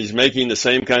dead-ended and he's making the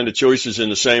same kind of choices in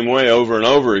the same way over and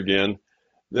over again,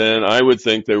 then I would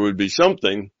think there would be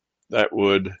something that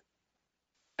would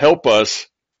help us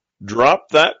drop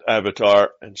that avatar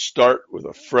and start with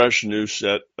a fresh new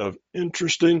set of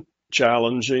interesting,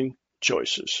 challenging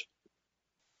choices.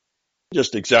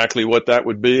 Just exactly what that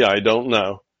would be, I don't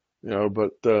know.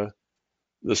 But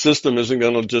the system isn't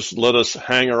going to just let us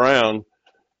hang around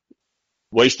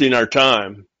wasting our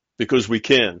time because we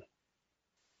can.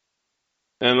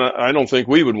 And I don't think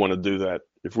we would want to do that.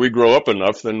 If we grow up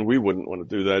enough, then we wouldn't want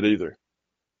to do that either.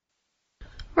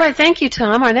 Right. Thank you,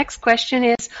 Tom. Our next question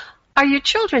is, are your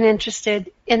children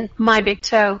interested in My Big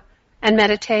Toe and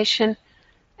meditation?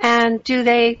 And do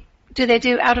they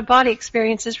do out-of-body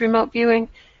experiences, remote viewing,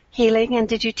 healing? And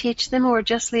did you teach them or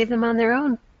just leave them on their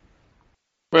own?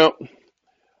 Well,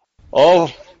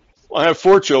 I have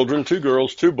 4 children, 2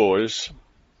 girls, 2 boys.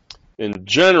 In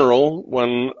general,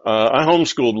 when I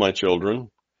homeschooled my children,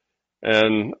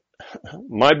 and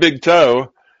My Big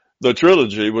Toe, the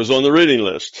trilogy, was on the reading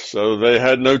list, so they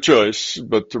had no choice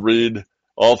but to read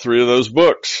all 3 of those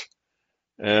books.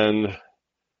 And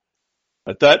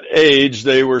at that age,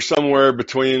 they were somewhere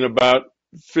between about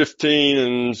 15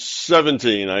 and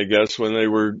 17, I guess, when they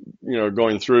were,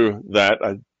 going through that.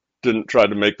 I didn't try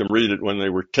to make them read it when they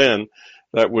were 10.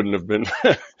 That wouldn't have been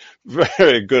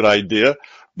very good idea.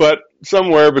 But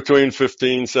somewhere between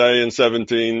 15, say, and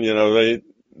 17,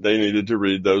 they needed to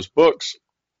read those books.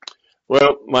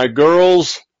 Well, my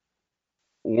girls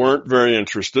weren't very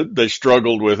interested. They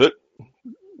struggled with it,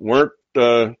 weren't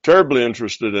terribly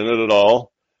interested in it at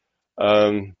all.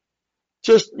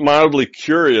 Just mildly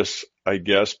curious, I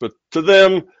guess. But to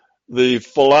them, the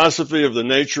philosophy of the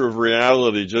nature of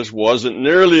reality just wasn't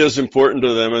nearly as important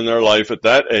to them in their life at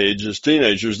that age as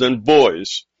teenagers than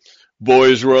boys.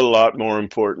 Boys were a lot more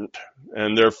important.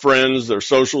 And their friends, their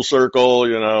social circle,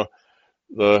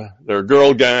 their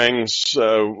girl gangs,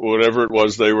 whatever it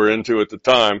was they were into at the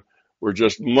time, were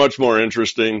just much more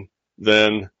interesting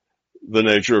than the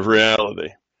nature of reality.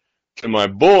 To my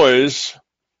boys,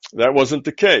 that wasn't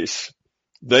the case.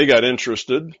 They got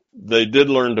interested. They did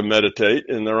learn to meditate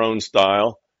in their own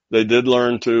style. They did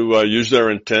learn to use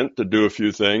their intent to do a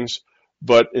few things.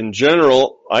 But in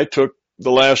general, I took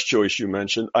the last choice you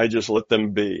mentioned. I just let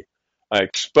them be. I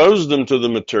exposed them to the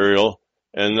material,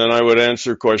 and then I would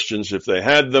answer questions if they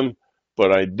had them,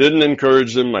 but I didn't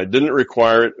encourage them. I didn't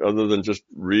require it other than just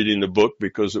reading the book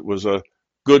because it was a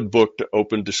good book to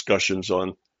open discussions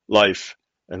on life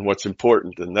and what's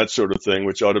important and that sort of thing,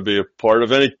 which ought to be a part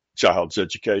of any child's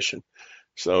education.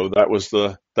 So that was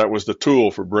the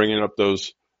tool for bringing up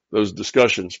those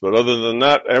discussions. But other than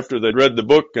that, after they'd read the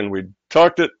book and we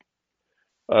talked it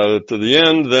to the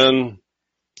end, then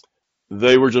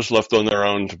they were just left on their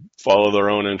own to follow their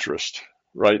own interest.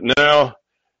 Right now,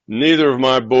 neither of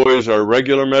my boys are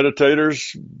regular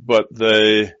meditators, but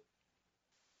they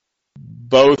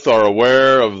both are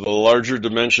aware of the larger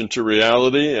dimension to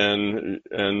reality and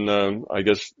I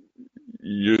guess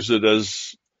use it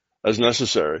as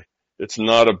necessary. It's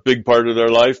not a big part of their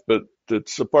life, but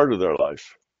it's a part of their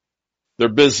life. They're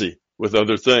busy with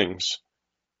other things.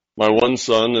 My one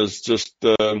son is just,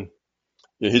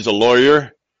 he's a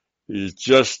lawyer. He's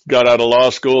just got out of law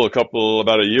school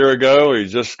about a year ago. He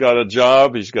just got a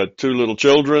job. He's got 2 little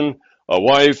children, a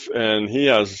wife, and he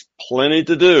has plenty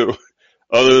to do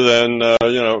other than,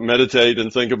 meditate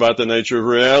and think about the nature of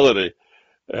reality.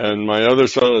 And my other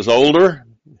son is older.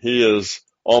 He is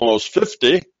almost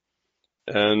 50,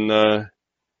 and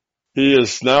he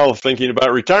is now thinking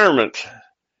about retirement.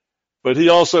 But he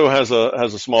also has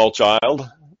a small child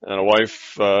and a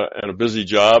wife and a busy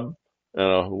job and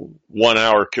a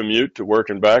 1-hour commute to work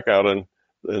and back out in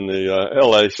the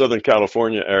LA, Southern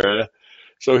California area.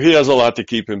 So he has a lot to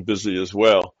keep him busy as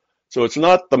well. So it's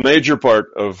not the major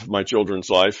part of my children's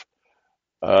life.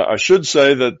 I should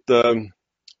say that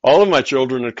all of my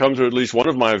children had come to at least one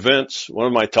of my events, one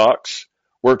of my talks,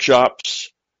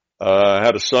 workshops. I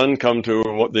had a son come to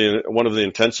one of the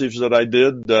intensives that I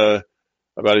did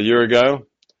about a year ago.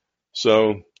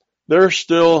 So they're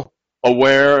still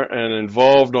aware and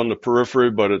involved on the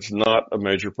periphery, but it's not a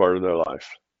major part of their life,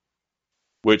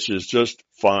 which is just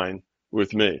fine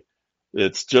with me.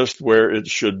 It's just where it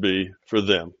should be for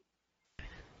them.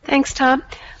 Thanks, Tom.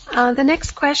 The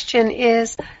next question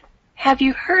is, have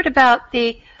you heard about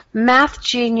the math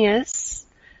genius,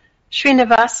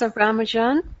 Srinivasa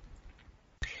Ramanujan?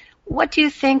 What do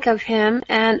you think of him,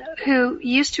 and who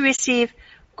used to receive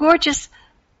gorgeous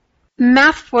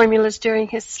math formulas during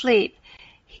his sleep?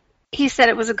 He said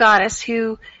it was a goddess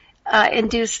who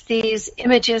induced these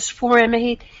images for him.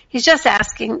 He's just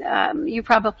asking, you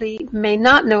probably may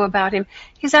not know about him,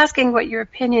 he's asking what your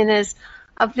opinion is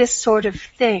of this sort of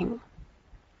thing.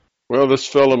 Well, this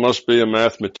fellow must be a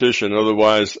mathematician.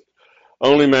 Otherwise,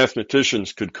 only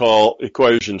mathematicians could call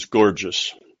equations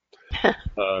gorgeous.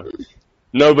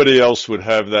 Nobody else would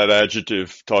have that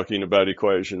adjective talking about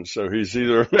equations. So he's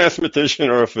either a mathematician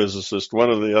or a physicist, one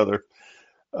or the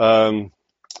other.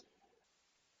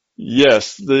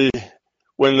 Yes,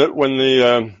 when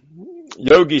the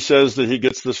yogi says that he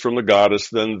gets this from the goddess,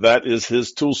 then that is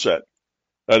his tool set.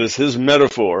 That is his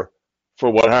metaphor for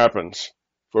what happens,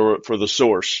 for the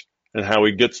source and how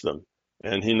he gets them.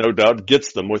 And he no doubt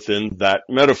gets them within that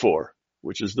metaphor,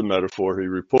 which is the metaphor he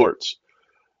reports.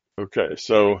 Okay,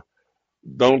 so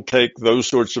don't take those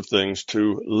sorts of things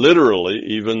too literally,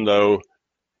 even though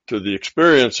to the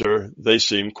experiencer, they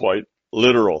seem quite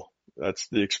literal. That's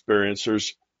the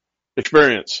experiencer's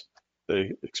experience.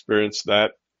 They experience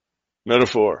that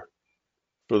metaphor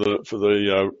for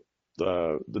the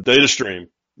data stream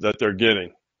that they're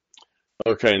getting.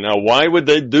 Okay, now why would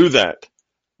they do that?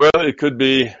 Well, it could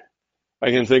be, I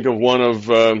can think of one of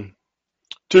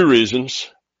 2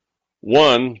 reasons.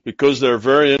 One, because they're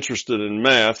very interested in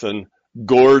math and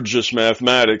gorgeous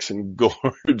mathematics and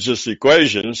gorgeous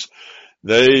equations,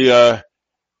 they have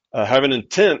an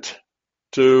intent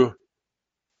to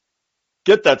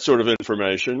get that sort of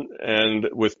information, and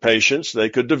with patience, they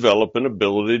could develop an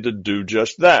ability to do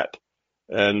just that.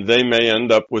 And they may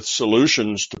end up with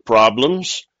solutions to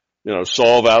problems,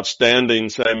 solve outstanding,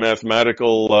 say,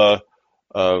 mathematical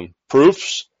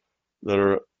proofs that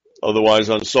are otherwise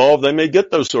unsolved. They may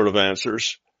get those sort of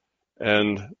answers,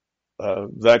 and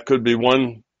that could be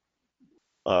one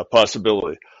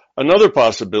possibility. Another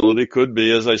possibility could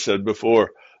be, as I said before,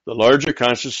 the larger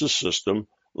consciousness system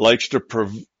likes to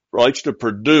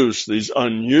produce these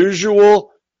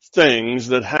unusual things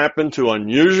that happen to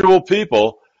unusual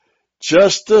people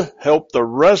just to help the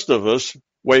rest of us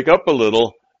wake up a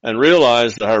little and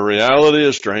realize that our reality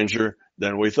is stranger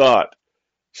than we thought.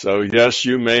 So yes,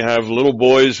 you may have little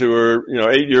boys who are,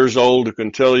 8 years old who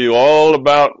can tell you all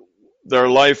about their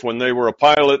life when they were a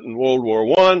pilot in World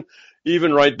War I,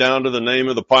 even right down to the name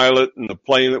of the pilot and the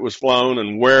plane that was flown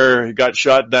and where he got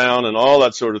shot down and all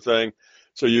that sort of thing.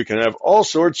 So you can have all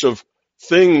sorts of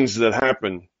things that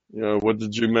happen. What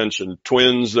did you mention?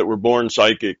 Twins that were born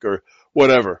psychic or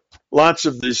whatever. Lots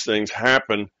of these things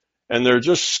happen, and they're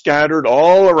just scattered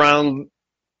all around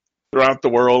throughout the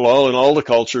world, all in all the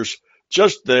cultures,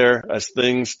 just there as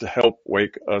things to help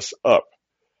wake us up,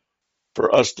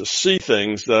 for us to see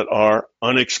things that are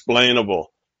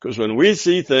unexplainable. Because when we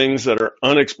see things that are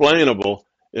unexplainable,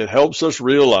 it helps us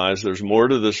realize there's more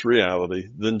to this reality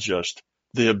than just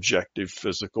the objective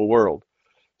physical world.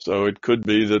 So it could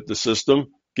be that the system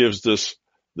gives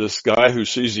this guy who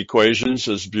sees equations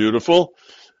as beautiful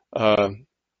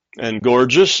and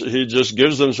gorgeous, he just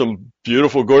gives them some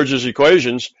beautiful, gorgeous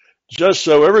equations just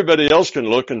so everybody else can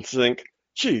look and think,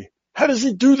 gee, how does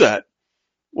he do that?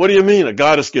 What do you mean a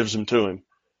goddess gives them to him?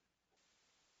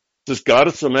 Is this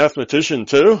goddess a mathematician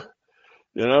too?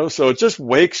 So it just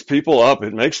wakes people up.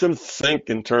 It makes them think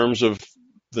in terms of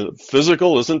the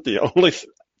physical isn't the only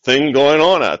thing going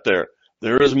on out there.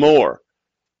 There is more.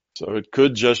 So it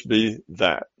could just be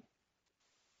that.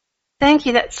 Thank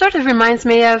you. That sort of reminds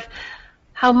me of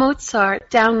how Mozart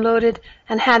downloaded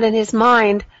and had in his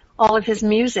mind all of his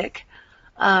music.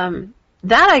 That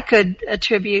I could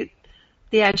attribute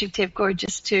the adjective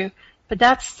gorgeous to, but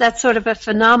that's sort of a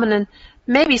phenomenon,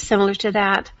 maybe similar to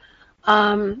that.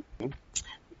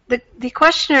 The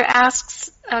questioner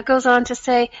goes on to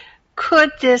say,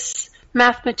 could this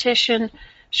mathematician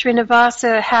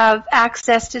Srinivasa have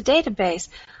access to database?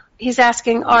 He's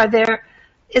asking,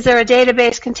 is there a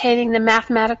database containing the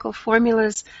mathematical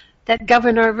formulas that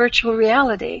govern our virtual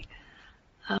reality?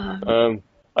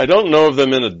 I don't know of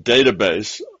them in a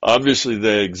database. Obviously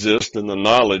they exist and the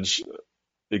knowledge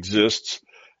exists.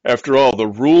 After all, the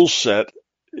rule set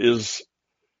it's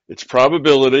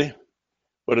probability,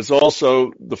 but it's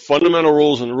also the fundamental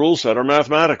rules in the rule set are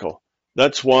mathematical.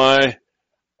 That's why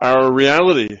our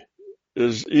reality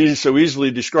is so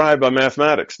easily described by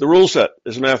mathematics. The rule set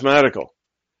is mathematical.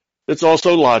 It's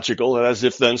also logical. It has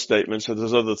if-then statements, and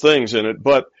there's other things in it,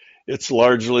 but it's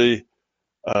largely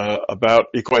about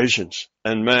equations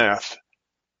and math.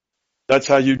 That's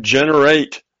how you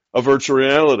generate a virtual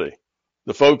reality.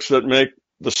 The folks that make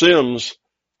The Sims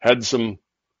had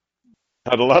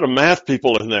a lot of math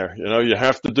people in there. You know, you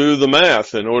have to do the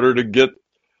math in order to get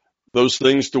those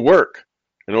things to work,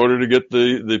 in order to get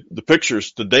the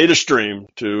pictures, the data stream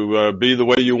to be the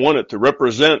way you want it, to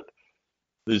represent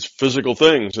these physical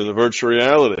things in the virtual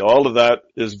reality. All of that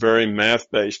is very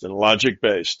math-based and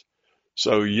logic-based.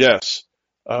 So yes,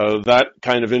 that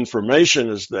kind of information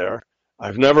is there.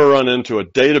 I've never run into a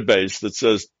database that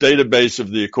says database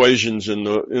of the equations in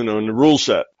the rule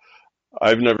set.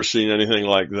 I've never seen anything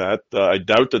like that. I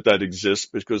doubt that exists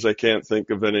because I can't think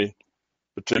of any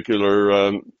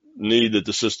particular need that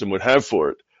the system would have for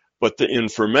it. But the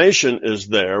information is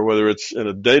there, whether it's in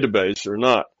a database or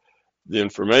not. The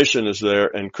information is there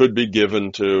and could be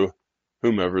given to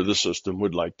whomever the system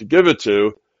would like to give it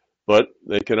to, but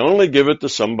they can only give it to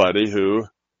somebody who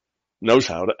knows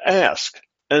how to ask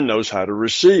and knows how to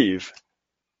receive.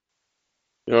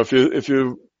 You know, if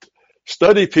you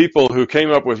study people who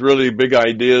came up with really big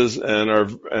ideas and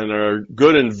are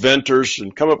good inventors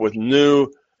and come up with new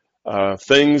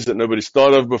things that nobody's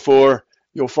thought of before,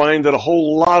 you'll find that a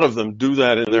whole lot of them do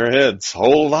that in their heads. A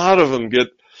whole lot of them get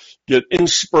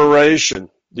inspiration.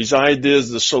 These ideas,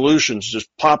 the solutions just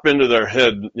pop into their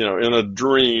head, you know, in a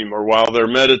dream or while they're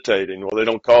meditating. Well, they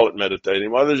don't call it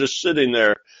meditating. While they're just sitting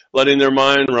there, letting their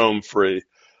mind roam free.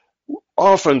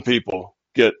 Often people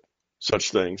get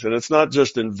such things. And it's not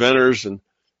just inventors and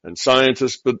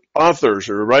scientists, but authors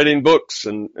who are writing books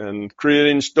and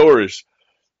creating stories.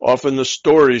 Often the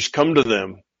stories come to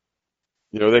them.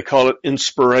 You know, they call it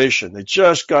inspiration. They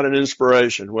just got an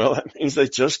inspiration. Well, that means they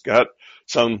just got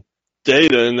some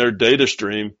data in their data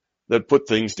stream that put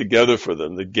things together for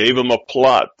them, that gave them a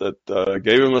plot, that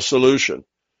gave them a solution.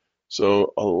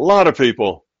 So a lot of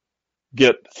people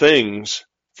get things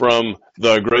from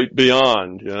the great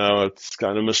beyond. You know, it's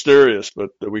kind of mysterious,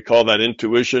 but we call that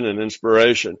intuition and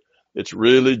inspiration. It's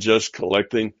really just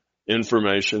collecting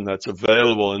information that's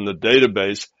available in the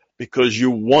database because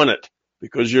you want it,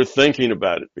 because you're thinking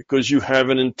about it, because you have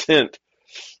an intent.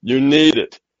 You need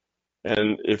it.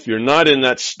 And if you're not in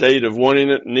that state of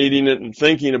wanting it, needing it, and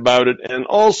thinking about it, and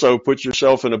also put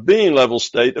yourself in a being level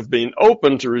state of being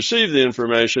open to receive the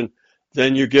information,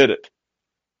 then you get it.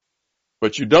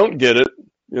 But you don't get it,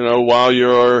 you know, while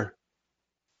you're,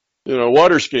 you know,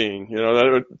 water skiing. You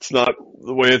know, it's not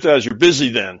the way it is. You're busy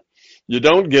then. You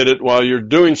don't get it while you're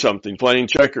doing something, playing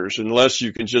checkers, unless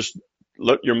you can just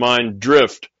let your mind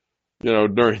drift, you know,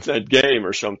 during that game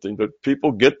or something. But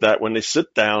people get that when they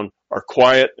sit down, are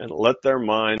quiet, and let their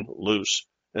mind loose.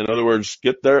 In other words,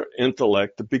 get their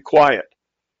intellect to be quiet.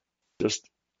 Just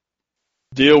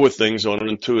deal with things on an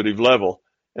intuitive level,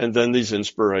 and then these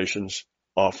inspirations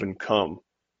often come.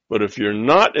 But if you're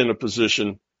not in a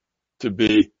position to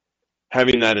be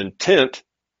having that intent,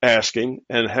 asking,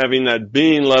 and having that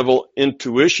being level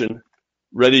intuition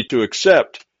ready to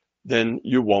accept, then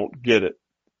you won't get it.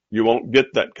 You won't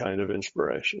get that kind of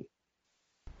inspiration.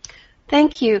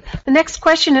 Thank you. The next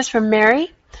question is from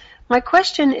Mary. My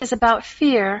question is about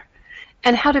fear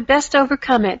and how to best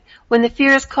overcome it when the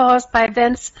fear is caused by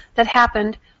events that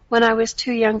happened when I was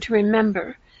too young to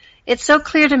remember. It's so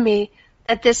clear to me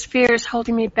that this fear is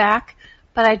holding me back,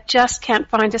 but I just can't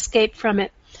find escape from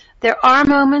it. There are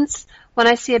moments when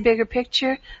I see a bigger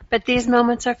picture, but these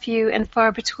moments are few and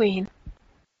far between.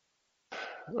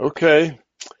 Okay.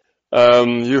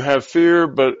 You have fear,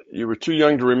 but you were too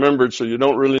young to remember it, so you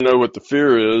don't really know what the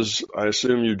fear is. I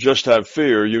assume you just have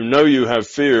fear. You know you have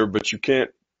fear, but you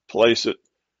can't place it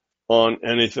on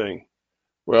anything.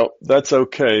 Well, that's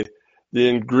okay. The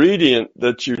ingredient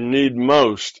that you need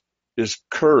most is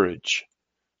courage.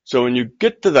 So when you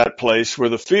get to that place where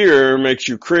the fear makes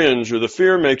you cringe, or the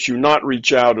fear makes you not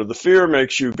reach out, or the fear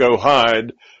makes you go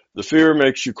hide, the fear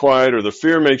makes you quiet, or the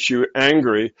fear makes you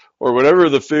angry, or whatever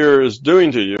the fear is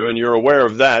doing to you, and you're aware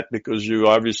of that because you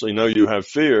obviously know you have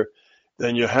fear,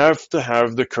 then you have to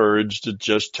have the courage to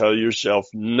just tell yourself,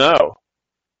 no,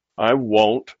 I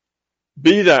won't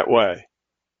be that way.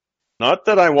 Not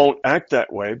that I won't act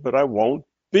that way, but I won't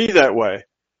be that way.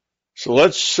 So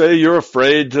let's say you're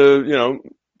afraid to,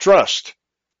 trust.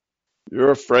 You're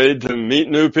afraid to meet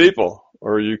new people,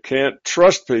 or you can't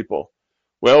trust people.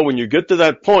 Well, when you get to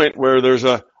that point where there's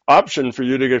an option for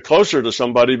you to get closer to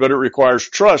somebody, but it requires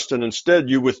trust, and instead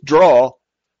you withdraw,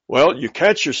 well, you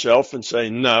catch yourself and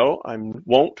say, no, I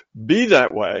won't be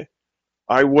that way.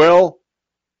 I will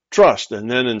trust. And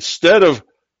then instead of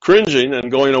cringing and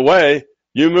going away,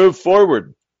 you move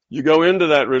forward. You go into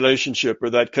that relationship or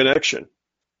that connection,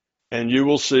 and you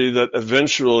will see that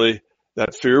eventually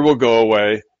that fear will go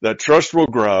away, that trust will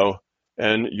grow,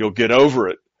 and you'll get over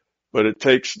it. But it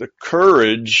takes the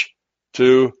courage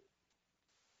to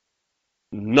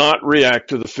not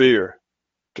react to the fear,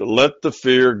 to let the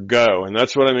fear go. And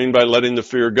that's what I mean by letting the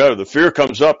fear go. The fear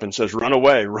comes up and says, run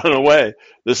away, run away.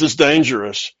 This is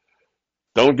dangerous.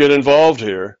 Don't get involved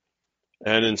here.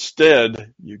 And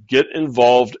instead, you get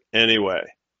involved anyway.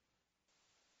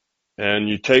 And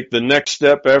you take the next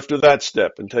step after that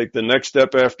step, and take the next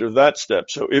step after that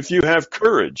step. So if you have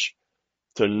courage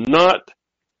to not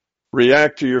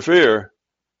react to your fear,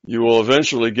 you will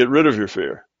eventually get rid of your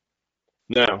fear.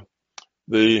 Now,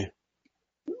 the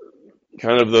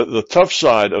tough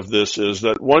side of this is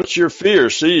that once your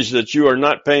fear sees that you are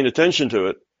not paying attention to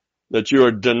it, that you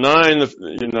are you're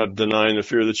not denying the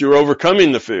fear, that you're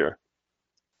overcoming the fear,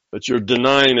 that you're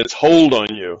denying its hold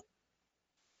on you,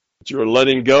 that you're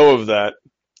letting go of that,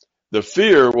 the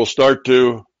fear will start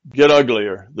to get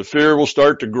uglier. The fear will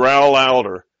start to growl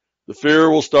louder. The fear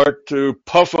will start to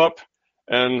puff up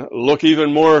and look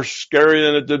even more scary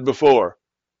than it did before,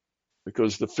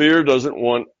 because the fear doesn't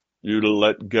want you to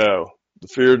let go. The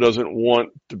fear doesn't want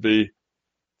to be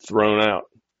thrown out.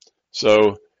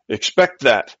 So expect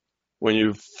that when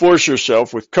you force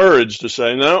yourself with courage to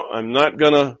say, no, I'm not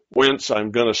going to wince.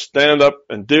 I'm going to stand up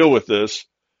and deal with this.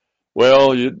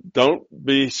 Well, you don't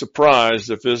be surprised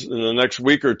if in the next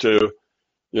week or two,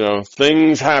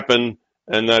 things happen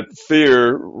and that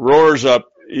fear roars up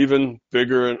even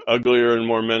bigger and uglier and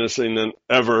more menacing than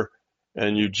ever.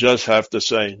 And you just have to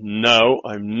say, no,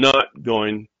 I'm not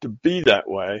going to be that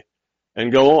way,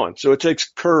 and go on. So it takes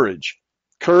courage.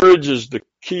 Courage is the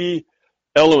key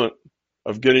element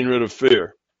of getting rid of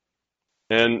fear.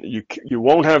 And you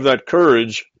won't have that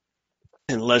courage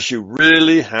unless you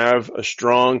really have a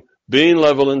strong being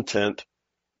level intent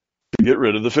to get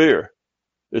rid of the fear.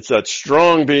 It's that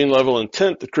strong being level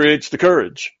intent that creates the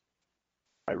courage.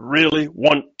 I really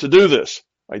want to do this.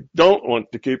 I don't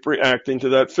want to keep reacting to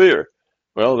that fear.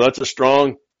 Well, that's a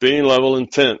strong being level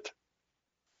intent.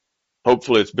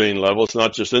 Hopefully it's being level. It's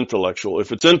not just intellectual.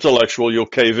 If it's intellectual, you'll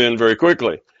cave in very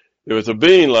quickly. If it's a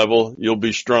being level, you'll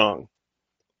be strong,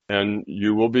 and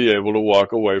you will be able to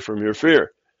walk away from your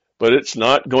fear. But it's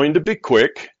not going to be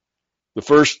quick. The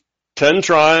first 10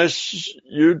 tries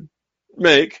you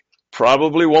make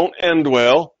probably won't end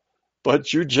well,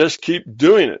 but you just keep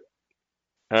doing it.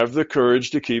 Have the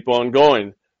courage to keep on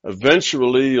going.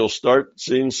 Eventually, you'll start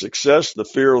seeing success. The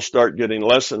fear will start getting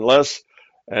less and less,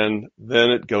 and then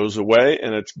it goes away,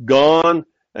 and it's gone,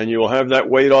 and you will have that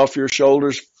weight off your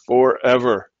shoulders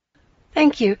forever.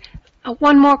 Thank you.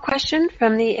 One more question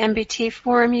from the MBT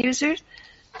forum users.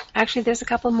 Actually, there's a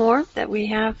couple more that we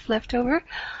have left over.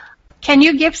 Can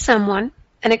you give someone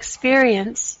an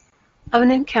experience of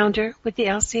an encounter with the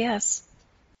LCS?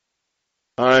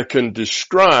 I can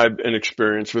describe an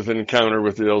experience with an encounter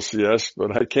with the LCS,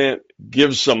 but I can't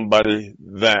give somebody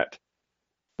that.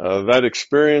 That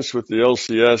experience with the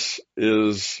LCS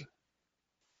is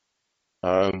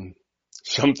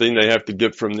something they have to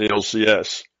get from the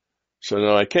LCS. So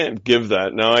no, I can't give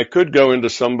that. Now, I could go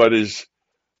into somebody's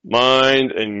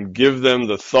mind and give them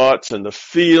the thoughts and the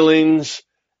feelings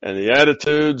and the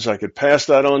attitudes. I could pass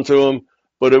that on to them,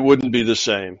 but it wouldn't be the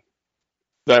same.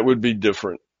 That would be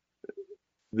different.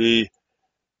 What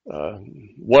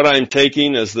I'm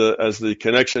taking as the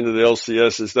connection to the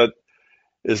LCS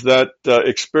is that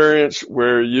experience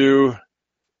where you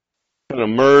kind of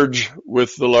merge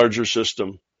with the larger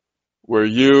system, where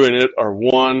you and it are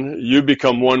one. You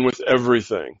become one with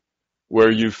everything, where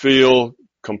you feel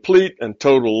complete and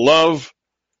total love,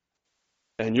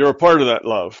 and you're a part of that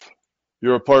love.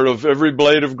 You're a part of every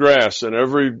blade of grass and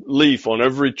every leaf on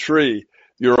every tree.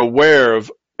 You're aware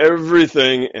of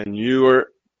everything, and you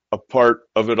are a part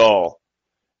of it all.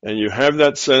 And you have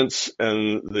that sense,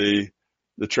 and the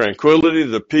tranquility,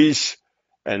 the peace,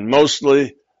 and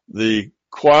mostly the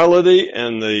quality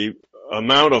and the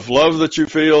amount of love that you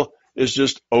feel is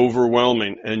just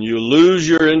overwhelming. And you lose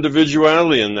your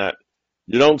individuality in that.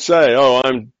 You don't say, oh,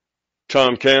 I'm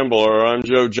Tom Campbell or I'm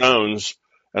Joe Jones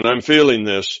and I'm feeling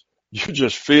this. You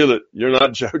just feel it. You're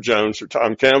not Joe Jones or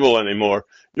Tom Campbell anymore.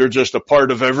 You're just a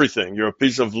part of everything. You're a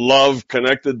piece of love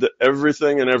connected to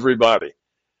everything and everybody.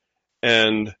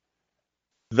 And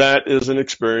that is an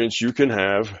experience you can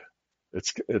have.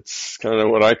 It's kind of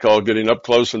what I call getting up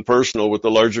close and personal with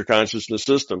the larger consciousness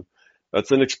system.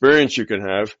 That's an experience you can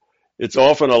have. It's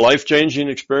often a life-changing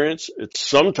experience. It's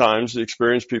sometimes the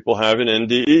experience people have in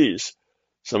NDEs.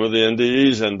 Some of the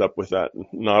NDEs end up with that.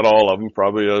 Not all of them,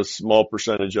 probably a small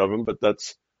percentage of them, but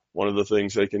that's one of the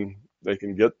things they can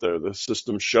get there. The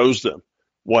system shows them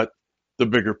what the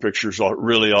bigger picture's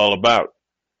really all about.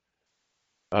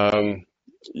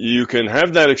 You can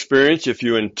have that experience if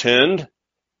you intend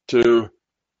to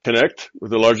connect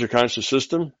with the larger conscious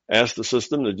system. Ask the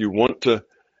system that you want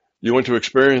to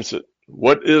experience it.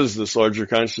 What is this larger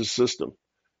conscious system?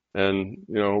 And,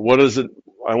 what is it?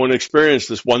 I want to experience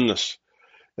this oneness.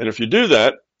 And if you do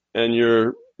that, and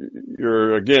you're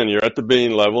at the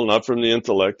being level, not from the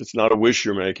intellect, it's not a wish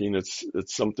you're making, it's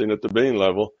something at the being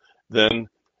level, then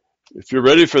if you're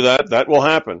ready for that, that will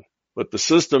happen. But the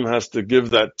system has to give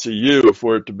that to you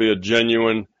for it to be a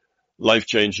genuine,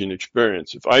 life-changing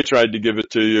experience. If I tried to give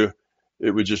it to you,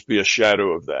 it would just be a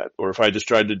shadow of that. Or if I just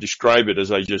tried to describe it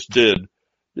as I just did,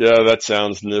 yeah, that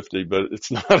sounds nifty, but it's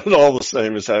not at all the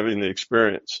same as having the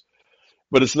experience.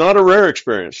 But it's not a rare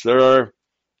experience. There are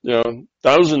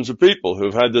thousands of people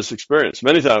who've had this experience,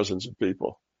 many thousands of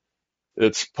people.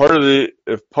 It's part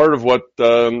of what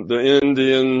the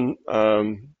Indian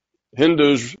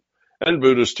Hindus and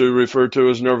Buddhists too refer to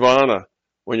as nirvana,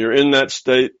 when you're in that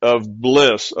state of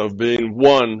bliss, of being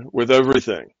one with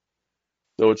everything.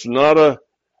 So it's not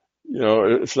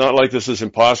it's not like this is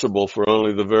impossible for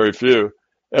only the very few.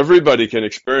 Everybody can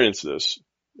experience this.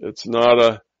 It's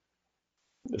not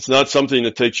something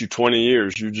that takes you 20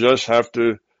 years. You just have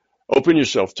to open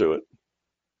yourself to it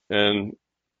and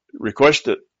request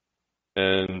it,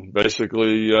 and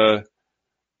basically,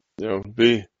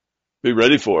 be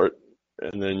ready for it,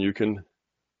 and then you can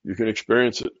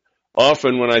experience it.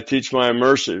 Often when I teach my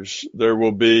immersives, there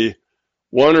will be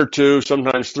one or two,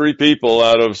 sometimes three people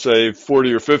out of, say,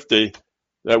 40 or 50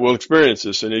 that will experience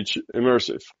this in each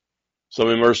immersive. Some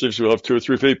immersives will have 2 or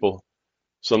 3 people.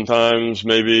 Sometimes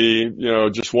maybe,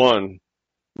 just one.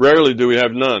 Rarely do we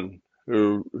have none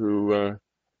who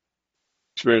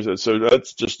experience it. So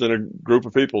that's just in a group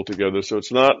of people together. So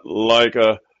it's not like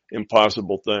a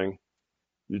impossible thing.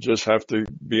 You just have to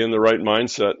be in the right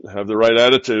mindset, have the right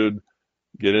attitude,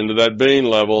 get into that being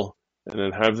level, and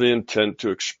then have the intent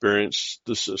to experience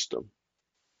the system.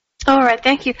 All right,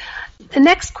 thank you. The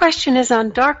next question is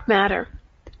on dark matter,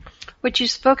 which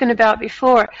you've spoken about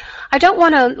before. I don't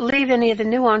want to leave any of the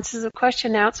nuances of the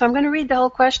question out, so I'm going to read the whole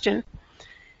question.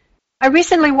 I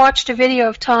recently watched a video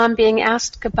of Tom being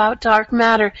asked about dark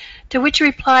matter, to which he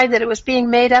replied that it was being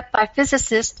made up by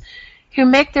physicists who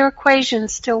make their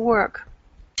equations still work,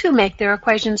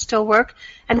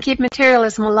 and keep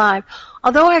materialism alive.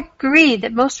 Although I agree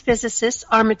that most physicists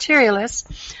are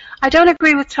materialists, I don't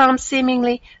agree with Tom's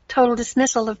seemingly total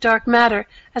dismissal of dark matter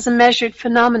as a measured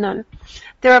phenomenon.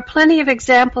 There are plenty of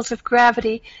examples of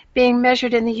gravity being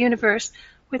measured in the universe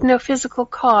with no physical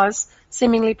cause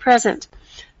seemingly present.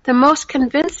 The most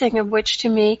convincing of which to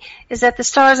me is that the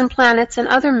stars and planets and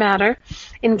other matter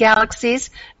in galaxies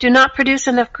do not produce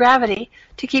enough gravity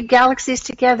to keep galaxies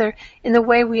together in the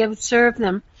way we observe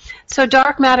them. So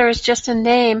dark matter is just a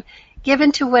name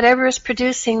given to whatever is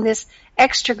producing this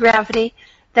extra gravity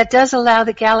that does allow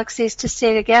the galaxies to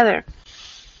stay together.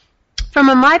 From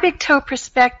a my big toe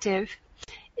perspective,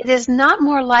 it is not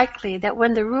more likely that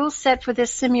when the rules set for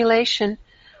this simulation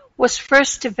was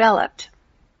first developed,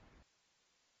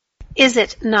 is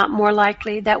it not more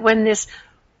likely that when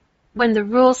the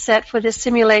rule set for this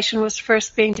simulation was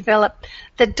first being developed,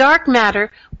 the dark matter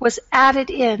was added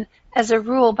in as a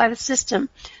rule by the system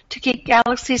to keep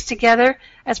galaxies together,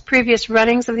 as previous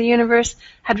runnings of the universe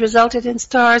had resulted in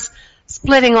stars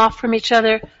splitting off from each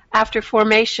other after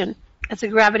formation, as the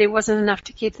gravity wasn't enough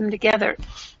to keep them together?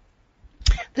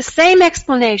 The same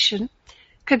explanation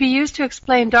could be used to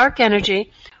explain dark energy,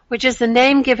 which is the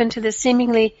name given to the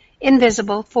seemingly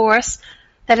invisible force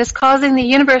that is causing the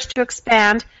universe to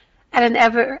expand at an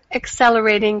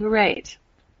ever-accelerating rate.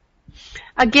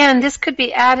 Again, this could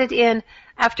be added in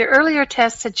after earlier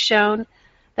tests had shown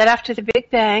that after the Big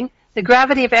Bang, the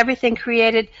gravity of everything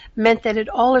created meant that it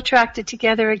all attracted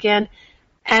together again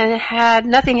and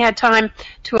nothing had time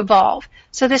to evolve.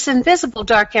 So this invisible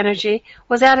dark energy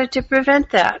was added to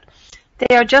prevent that.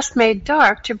 They are just made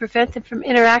dark to prevent them from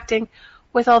interacting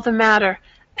with all the matter,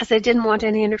 as they didn't want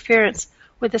any interference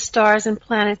with the stars and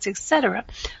planets, etc.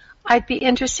 I'd be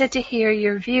interested to hear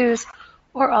your views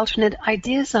or alternate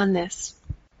ideas on this.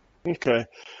 Okay.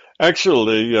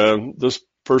 Actually, this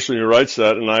person who writes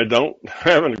that, and I don't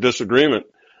have any disagreement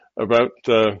about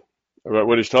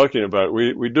what he's talking about.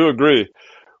 We do agree.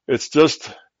 It's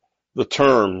just the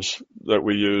terms that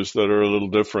we use that are a little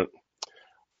different.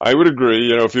 I would agree.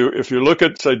 You know, if you look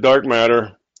at, say, dark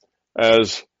matter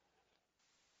as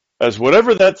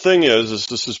whatever that thing is,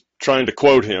 this is trying to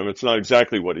quote him. It's not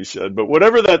exactly what he said, but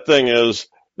whatever that thing is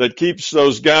that keeps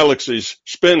those galaxies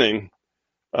spinning,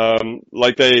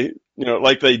 like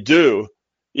they do,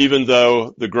 even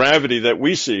though the gravity that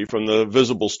we see from the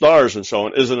visible stars and so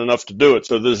on isn't enough to do it.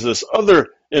 So there's this other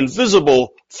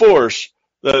invisible force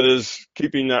that is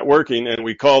keeping that working, and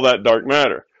we call that dark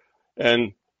matter.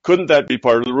 And couldn't that be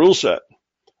part of the rule set?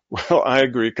 Well, I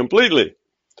agree completely.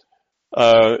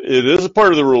 It is a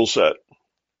part of the rule set.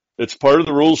 It's part of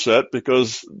the rule set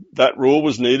because that rule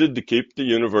was needed to keep the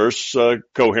universe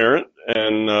coherent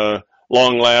and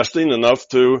long-lasting enough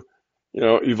to,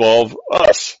 evolve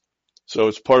us. So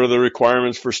it's part of the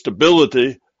requirements for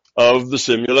stability of the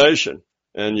simulation.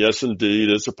 And yes, indeed,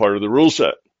 it's a part of the rule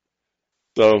set.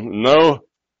 So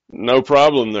no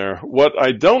problem there. What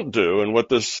I don't do, and what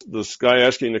this guy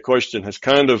asking the question has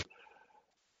kind of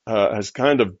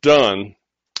done,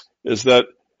 is that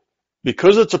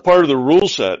because it's a part of the rule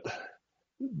set,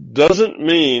 doesn't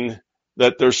mean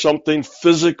that there's something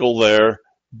physical there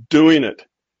doing it.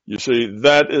 You see,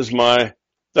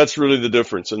 that's really the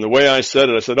difference. And the way I said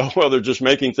it, I said, oh, well, they're just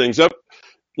making things up.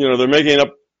 They're making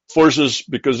up forces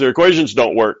because their equations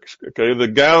don't work. Okay, the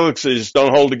galaxies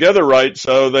don't hold together right,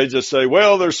 so they just say,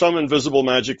 well, there's some invisible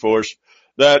magic force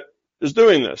that is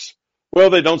doing this.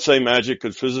 Well, they don't say magic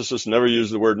because physicists never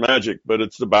use the word magic, but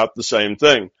it's about the same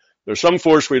thing. There's some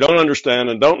force we don't understand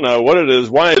and don't know what it is,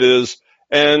 why it is,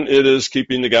 and it is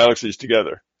keeping the galaxies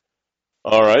together.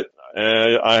 All right,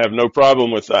 I have no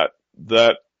problem with that.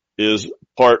 That is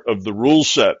part of the rule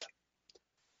set.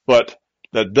 But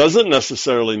that doesn't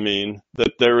necessarily mean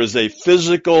that there is a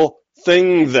physical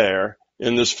thing there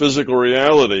in this physical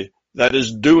reality that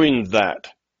is doing that.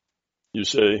 You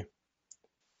see?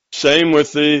 Same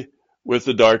with the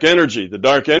dark energy. The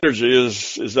dark energy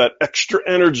is that extra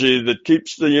energy that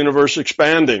keeps the universe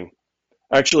expanding.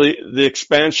 Actually, the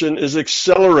expansion is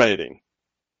accelerating.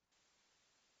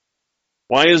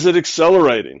 Why is it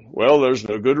accelerating? Well, there's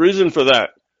no good reason for that.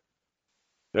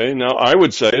 Okay, now I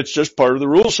would say it's just part of the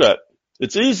rule set.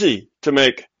 It's easy to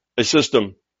make a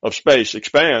system of space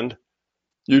expand.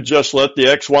 You just let the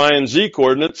X, Y, and Z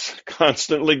coordinates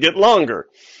constantly get longer.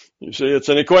 You see, it's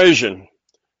an equation.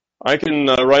 I can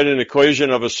write an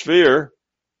equation of a sphere,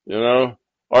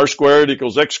 R squared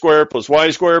equals X squared plus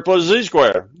Y squared plus Z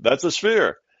squared. That's a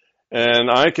sphere. And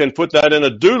I can put that in a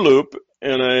do loop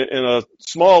in a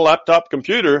small laptop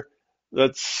computer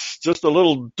that's just a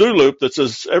little do loop that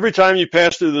says every time you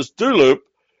pass through this do loop,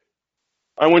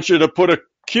 I want you to put a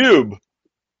cube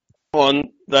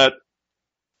on that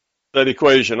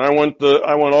equation. I want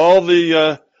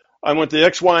the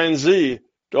X, Y, and Z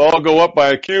to all go up by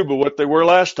a cube of what they were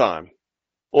last time,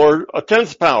 or a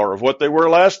 10th power of what they were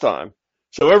last time.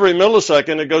 So every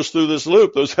millisecond it goes through this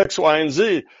loop, those X, Y, and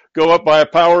Z go up by a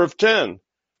power of 10.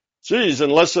 Geez, in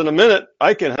less than a minute,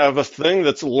 I can have a thing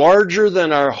that's larger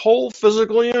than our whole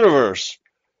physical universe,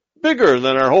 bigger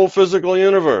than our whole physical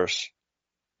universe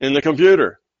in the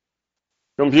computer,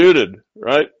 computed,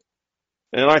 right?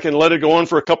 And I can let it go on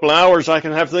for a couple hours. I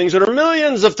can have things that are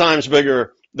millions of times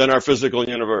bigger than our physical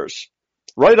universe,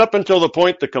 right up until the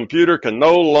point the computer can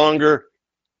no longer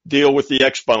deal with the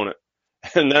exponent.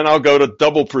 And then I'll go to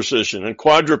double precision and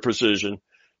quadra precision,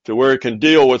 to where it can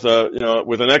deal with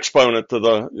an exponent to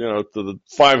the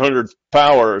 500th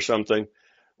power or something,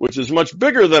 which is much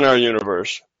bigger than our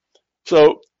universe.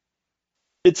 So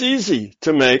it's easy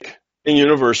to make a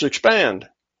universe expand,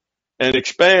 and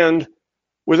expand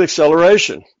with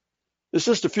acceleration. It's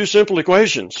just a few simple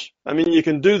equations. I mean, you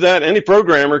can do that. Any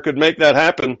programmer could make that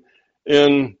happen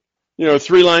in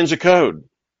 3 lines of code,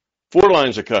 4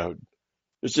 lines of code.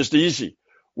 It's just easy.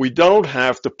 We don't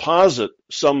have to posit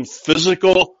some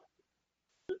physical,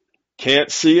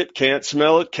 can't see it, can't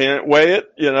smell it, can't weigh it,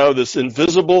 this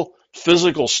invisible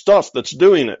physical stuff that's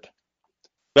doing it.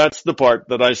 That's the part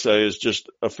that I say is just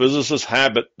a physicist's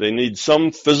habit. They need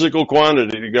some physical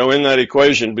quantity to go in that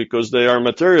equation because they are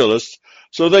materialists,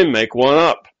 so they make one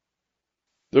up.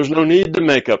 There's no need to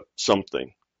make up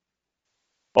something.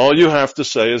 All you have to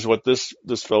say is what this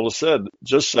fellow said.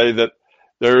 Just say that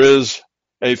there is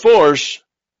a force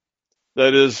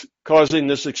that is causing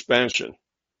this expansion.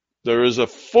 There is a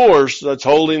force that's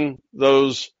holding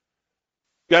those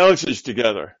galaxies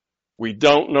together. We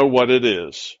don't know what it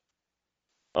is.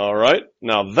 All right.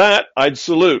 Now that I'd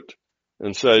salute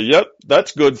and say, yep,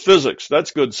 that's good physics.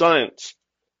 That's good science.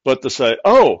 But to say,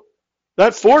 oh,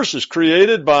 that force is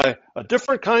created by a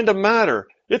different kind of matter.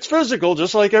 It's physical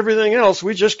just like everything else.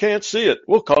 We just can't see it.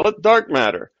 We'll call it dark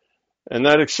matter. And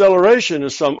that acceleration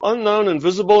is some unknown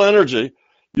invisible energy.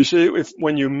 You see,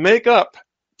 when you make up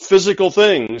physical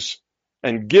things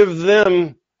and give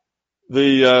them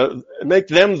make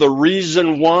them the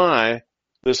reason why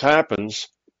this happens,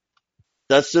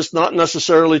 that's just not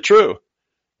necessarily true.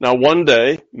 Now, one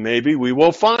day, maybe we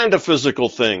will find a physical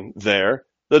thing there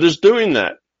that is doing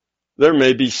that. There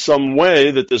may be some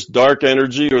way that this dark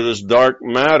energy or this dark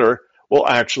matter will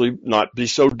actually not be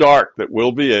so dark that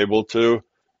we'll be able to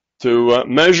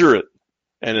measure it.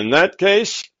 And in that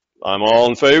case, I'm all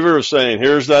in favor of saying,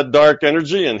 here's that dark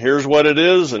energy and here's what it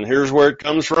is and here's where it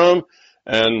comes from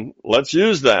and let's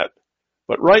use that.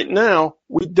 But right now,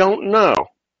 we don't know.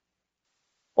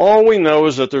 All we know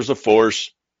is that there's a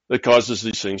force that causes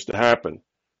these things to happen.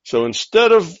 So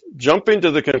instead of jumping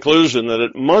to the conclusion that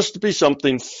it must be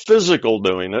something physical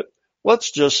doing it,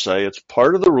 let's just say it's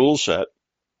part of the rule set,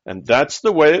 and that's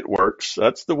the way it works.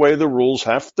 That's the way the rules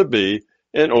have to be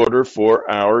in order for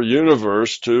our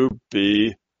universe to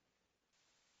be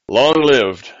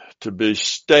long-lived, to be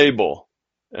stable,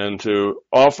 and to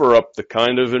offer up the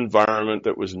kind of environment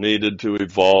that was needed to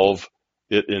evolve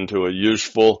it into a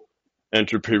useful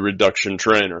entropy reduction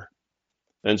trainer,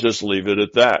 and just leave it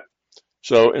at that.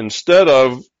 So instead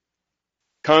of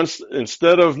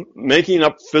making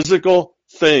up physical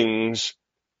things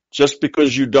just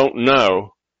because you don't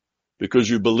know, because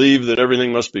you believe that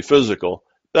everything must be physical,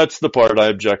 that's the part I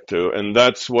object to. And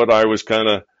that's what I was kind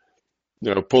of,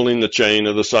 pulling the chain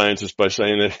of the scientists by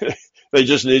saying that they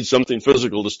just need something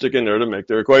physical to stick in there to make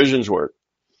their equations work.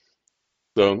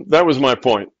 So that was my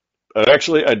point.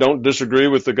 Actually, I don't disagree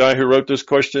with the guy who wrote this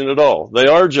question at all. They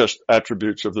are just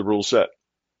attributes of the rule set.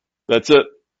 That's it.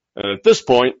 And at this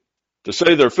point, to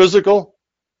say they're physical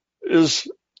is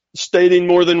stating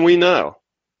more than we know.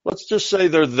 Let's just say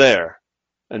they're there.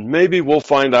 And maybe we'll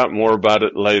find out more about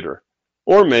it later.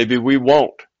 Or maybe we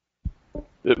won't.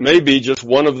 It may be just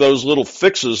one of those little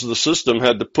fixes the system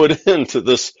had to put into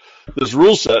this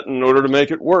rule set in order to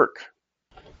make it work.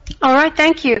 All right,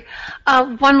 thank you.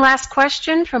 One last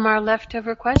question from our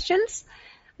leftover questions.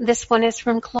 This one is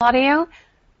from Claudio.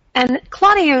 And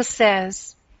Claudio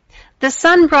says, the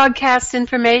sun broadcasts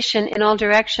information in all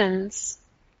directions.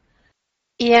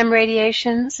 EM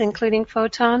radiations, including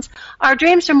photons. Our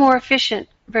dreams are more efficient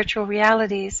virtual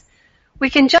realities. We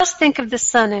can just think of the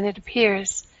sun and it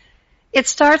appears. It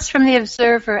starts from the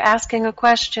observer asking a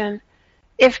question.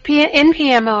 If in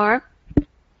PMR,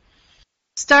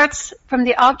 starts from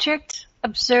the object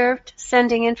observed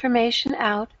sending information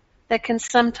out that can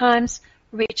sometimes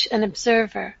reach an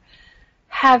observer.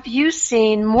 Have you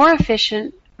seen more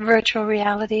efficient virtual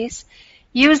realities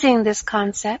using this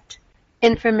concept,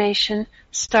 information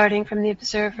starting from the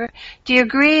observer? Do you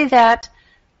agree that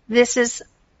this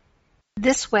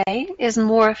way is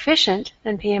more efficient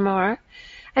than PMR?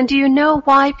 And do you know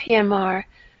why PMR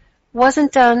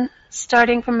wasn't done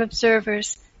starting from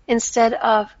observers instead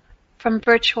of from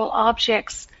virtual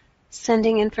objects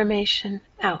sending information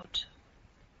out?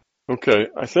 Okay,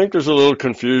 I think there's a little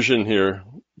confusion here,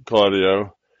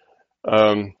 Claudio.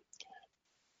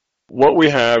 What we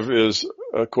have is,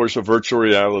 of course, a virtual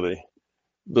reality.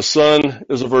 The sun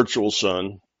is a virtual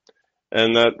sun,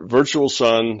 and that virtual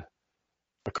sun,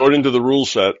 according to the rule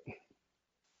set,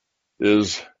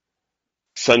 is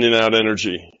sending out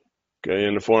energy, okay,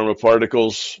 in the form of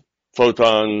particles,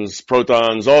 photons,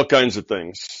 protons, all kinds of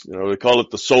things. They call it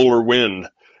the solar wind.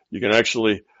 You can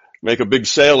actually make a big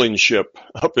sailing ship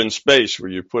up in space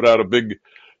where you put out a big,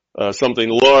 something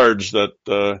large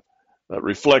that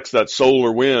reflects that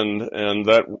solar wind, and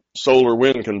that solar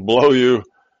wind can blow you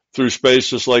through space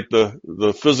just like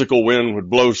the physical wind would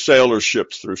blow sailor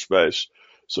ships through space.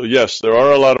 So yes, there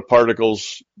are a lot of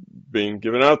particles being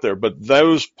given out there, but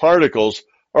those particles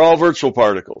are all virtual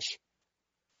particles.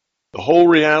 The whole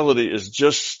reality is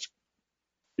just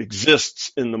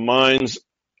exists in the minds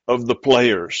of the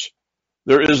players.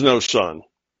 There is no sun.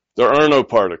 There are no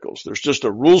particles. There's just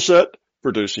a rule set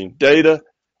producing data,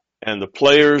 and the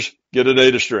players get a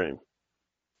data stream.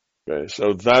 Okay,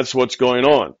 so that's what's going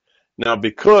on. Now,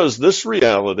 because this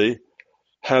reality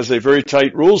has a very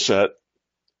tight rule set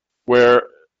where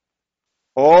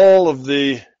all of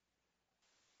the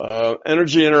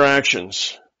energy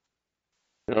interactions,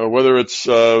 whether it's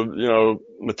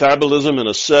metabolism in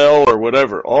a cell or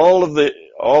whatever, all of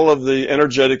the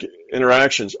energetic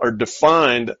interactions are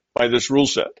defined by this rule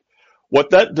set.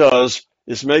 What that does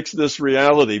is makes this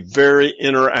reality very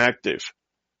interactive.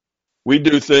 We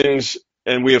do things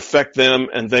and we affect them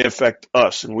and they affect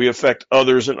us, and we affect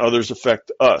others and others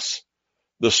affect us.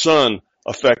 The sun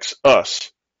affects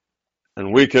us,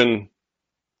 and we could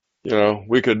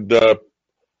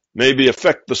maybe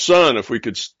affect the sun if we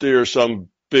could steer some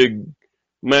big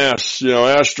mass,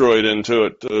 asteroid into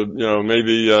it to,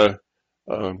 maybe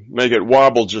make it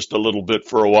wobble just a little bit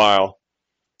for a while.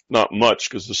 Not much,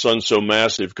 because the sun's so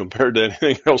massive compared to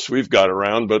anything else we've got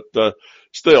around, but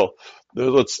still,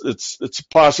 it's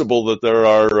possible that there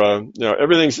are,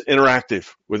 everything's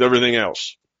interactive with everything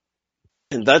else.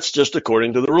 And that's just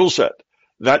according to the rule set.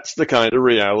 That's the kind of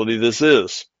reality this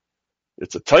is.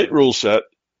 It's a tight rule set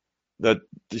that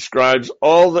describes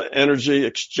all the energy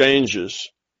exchanges,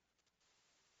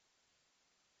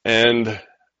 and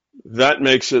that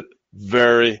makes it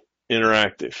very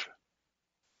interactive.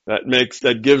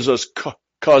 That gives us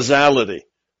causality.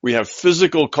 We have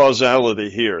physical causality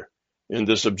here in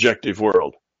this objective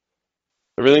world.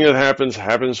 Everything that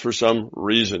happens for some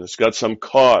reason. It's got some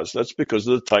cause. That's because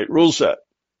of the tight rule set.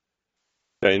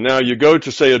 Okay, now you go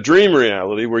to, say, a dream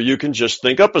reality where you can just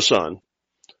think up a sun.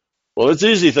 Well, it's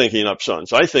easy thinking up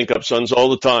suns. I think up suns all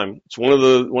the time. It's one of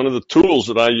the tools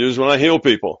that I use when I heal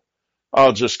people.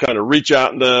 I'll just kind of reach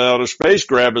out into outer space,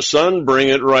 grab a sun, bring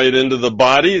it right into the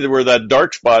body where that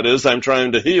dark spot is I'm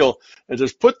trying to heal, and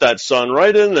just put that sun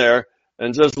right in there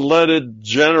and just let it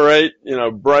generate,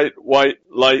 bright white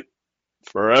light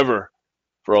forever,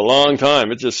 for a long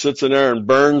time. It just sits in there and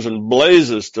burns and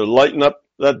blazes to lighten up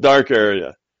that dark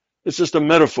area. It's just a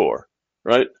metaphor,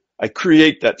 right? I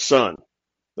create that sun.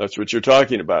 That's what you're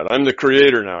talking about. I'm the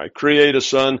creator now. I create a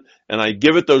sun and I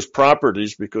give it those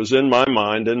properties because in my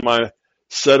mind, in my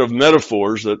set of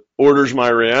metaphors that orders my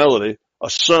reality, a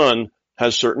sun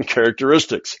has certain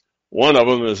characteristics. One of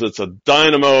them is it's a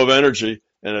dynamo of energy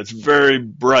and it's very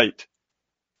bright.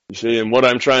 You see, and what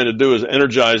I'm trying to do is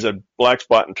energize that black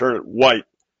spot and turn it white.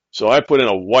 So I put in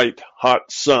a white,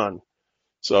 hot sun.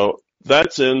 So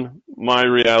that's in my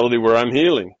reality where I'm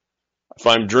healing. If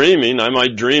I'm dreaming, I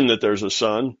might dream that there's a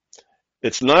sun.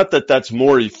 It's not that that's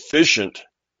more efficient.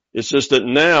 It's just that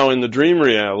now in the dream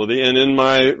reality and in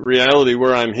my reality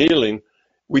where I'm healing,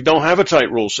 we don't have a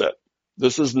tight rule set.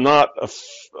 This is not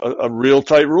a real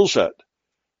tight rule set.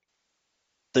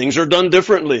 Things are done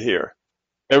differently here.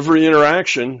 Every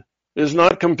interaction is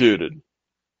not computed.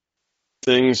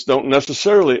 Things don't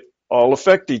necessarily all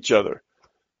affect each other.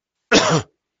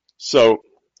 So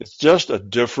it's just a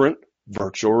different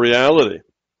virtual reality.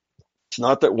 It's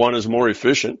not that one is more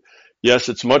efficient. Yes,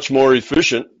 it's much more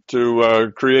efficient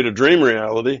to create a dream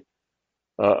reality,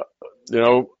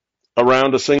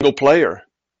 around a single player.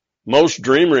 Most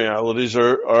dream realities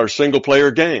are single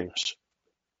player games.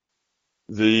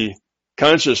 The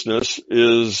consciousness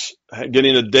is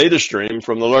getting a data stream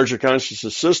from the larger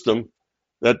consciousness system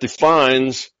that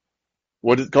defines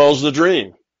what it calls the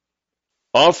dream.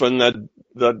 Often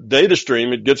that data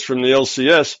stream it gets from the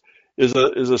LCS is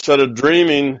a set of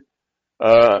dreaming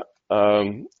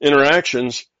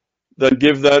interactions that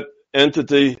give that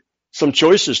entity some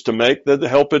choices to make that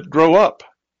help it grow up.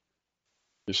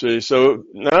 You see, so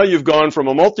now you've gone from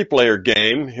a multiplayer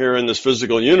game here in this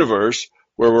physical universe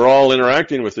where we're all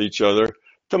interacting with each other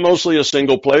to mostly a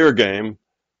single player game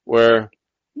where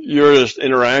you're just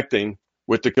interacting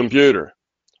with the computer.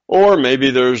 Or maybe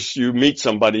you meet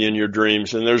somebody in your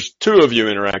dreams and there's two of you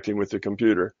interacting with the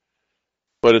computer.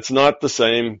 But it's not the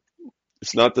same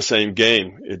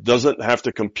game. It doesn't have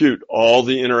to compute all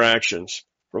the interactions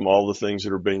from all the things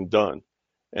that are being done.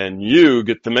 And you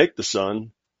get to make the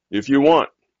sun if you want.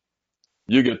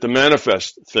 You get to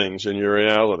manifest things in your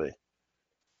reality.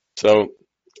 So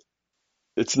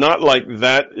it's not like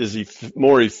that is a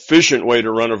more efficient way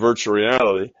to run a virtual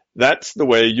reality. That's the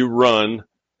way you run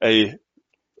a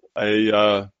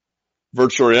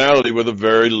virtual reality with a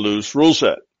very loose rule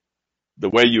set. The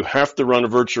way you have to run a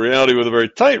virtual reality with a very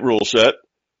tight rule set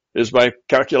is by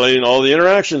calculating all the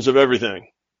interactions of everything.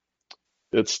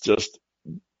 It's just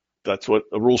that's what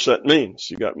a rule set means.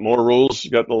 You got more rules,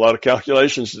 you got a lot of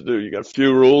calculations to do. You got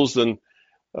few rules, then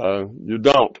you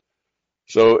don't.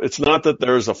 So it's not that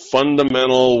there's a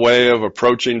fundamental way of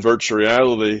approaching virtual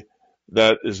reality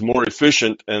that is more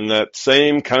efficient, and that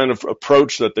same kind of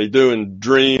approach that they do in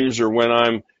dreams or when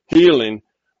I'm healing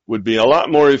would be a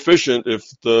lot more efficient if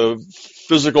the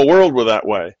physical world were that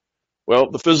way.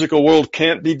 Well, the physical world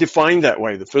can't be defined that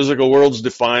way. The physical world's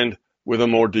defined with a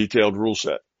more detailed rule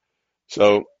set.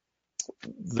 So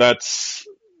that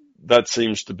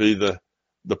seems to be the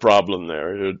problem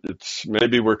there. It's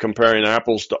maybe we're comparing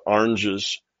apples to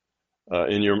oranges.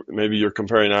 Maybe you're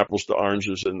comparing apples to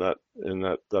oranges in that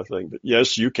thing. But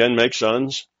yes, you can make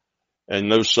suns,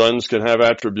 and those suns can have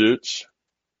attributes.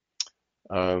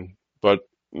 But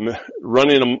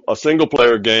running a single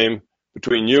player game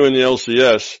between you and the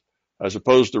LCS, as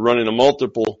opposed to running a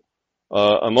multiplayer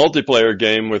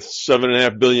game with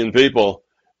 7.5 billion people,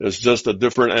 is just a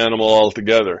different animal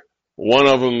altogether. One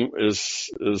of them is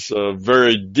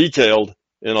very detailed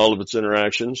in all of its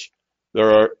interactions.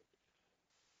 The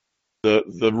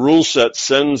rule set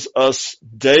sends us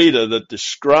data that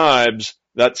describes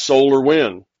that solar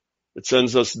wind. It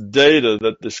sends us data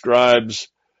that describes,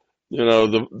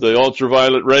 the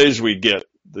ultraviolet rays we get,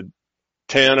 that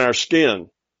tan our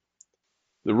skin.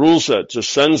 The rule set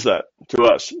just sends that to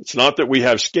us. It's not that we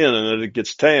have skin and that it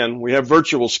gets tan. We have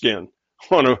virtual skin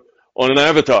on an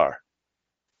avatar.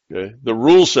 Okay. The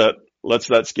rule set lets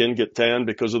that skin get tan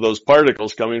because of those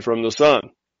particles coming from the sun.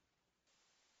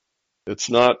 It's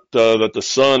not that the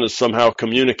sun is somehow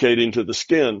communicating to the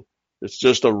skin. It's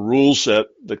just a rule set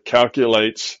that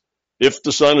calculates if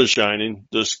the sun is shining,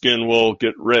 the skin will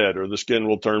get red or the skin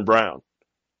will turn brown.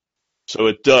 So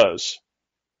it does.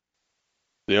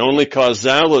 The only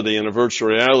causality in a virtual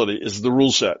reality is the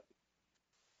rule set.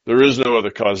 There is no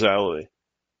other causality.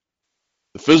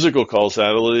 The physical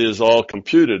causality is all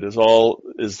computed,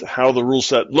 is how the rule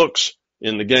set looks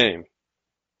in the game.